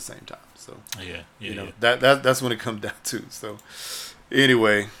agree at the same time. So that's when it comes down to. So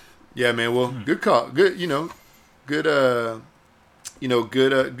anyway, yeah, man. Well, good call. Good, good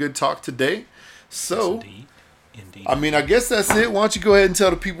talk today. So. Yes, indeed. I mean, I guess that's it. Why don't you go ahead and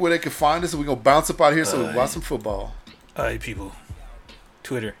tell the people where they can find us, and we're going to bounce up out of here so we can watch some football. All right, people.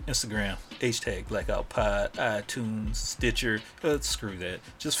 Twitter, Instagram, #BlackoutPod, iTunes, Stitcher. Screw that.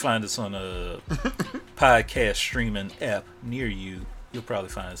 Just find us on a podcast streaming app near you. You'll probably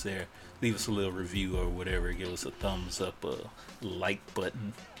find us there. Leave us a little review or whatever. Give us a thumbs up, a like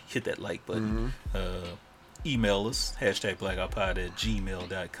button. Hit that like button. Mm-hmm. Email us,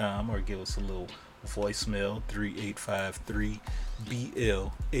 #blackoutpod@gmail.com, or give us a little voicemail,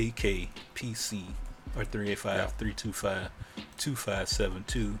 3853-BLAKPC, or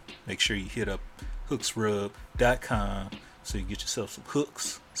 385-325-2572. Make sure you hit up hooksrub.com so you get yourself some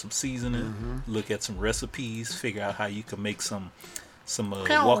hooks, some seasoning, mm-hmm. look at some recipes, figure out how you can make some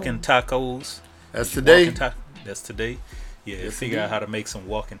walking tacos. That's today. That's today. Yeah, yes, figure out how to make some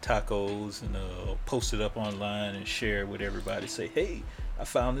walking tacos and post it up online and share it with everybody. Say, hey, I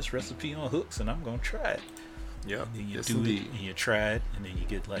found this recipe on Hooks and I'm going to try it. Yeah. And then you do it and you try it and then you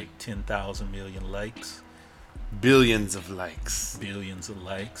get like 10,000 million likes. Billions of likes. And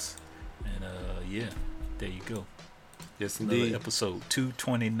yeah, there you go. Yes, indeed. Another episode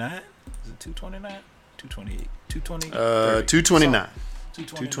 229. Is it 229? 228. 220? 229.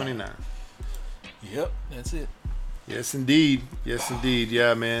 229. Yep, that's it. Yes, indeed. Yes, indeed.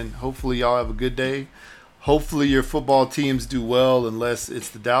 Yeah, man. Hopefully y'all have a good day. Hopefully your football teams do well, unless it's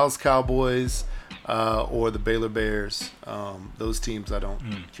the Dallas Cowboys or the Baylor Bears. Those teams I don't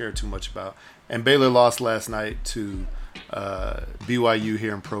care too much about. And Baylor lost last night to BYU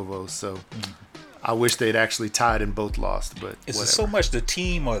here in Provo, so I wish they'd actually tied and both lost. But is it so much the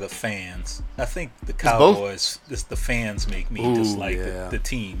team or the fans? I think the Cowboys, the fans make me dislike the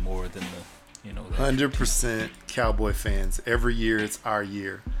team more than the 100% Cowboy fans. Every year it's our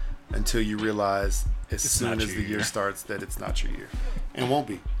year until you realize as soon as the year starts that it's not your year and won't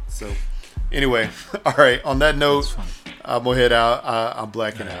be. So anyway, all right, on that note, I'm gonna head out. I'm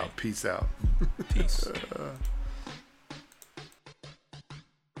blacking out. Peace out. Peace.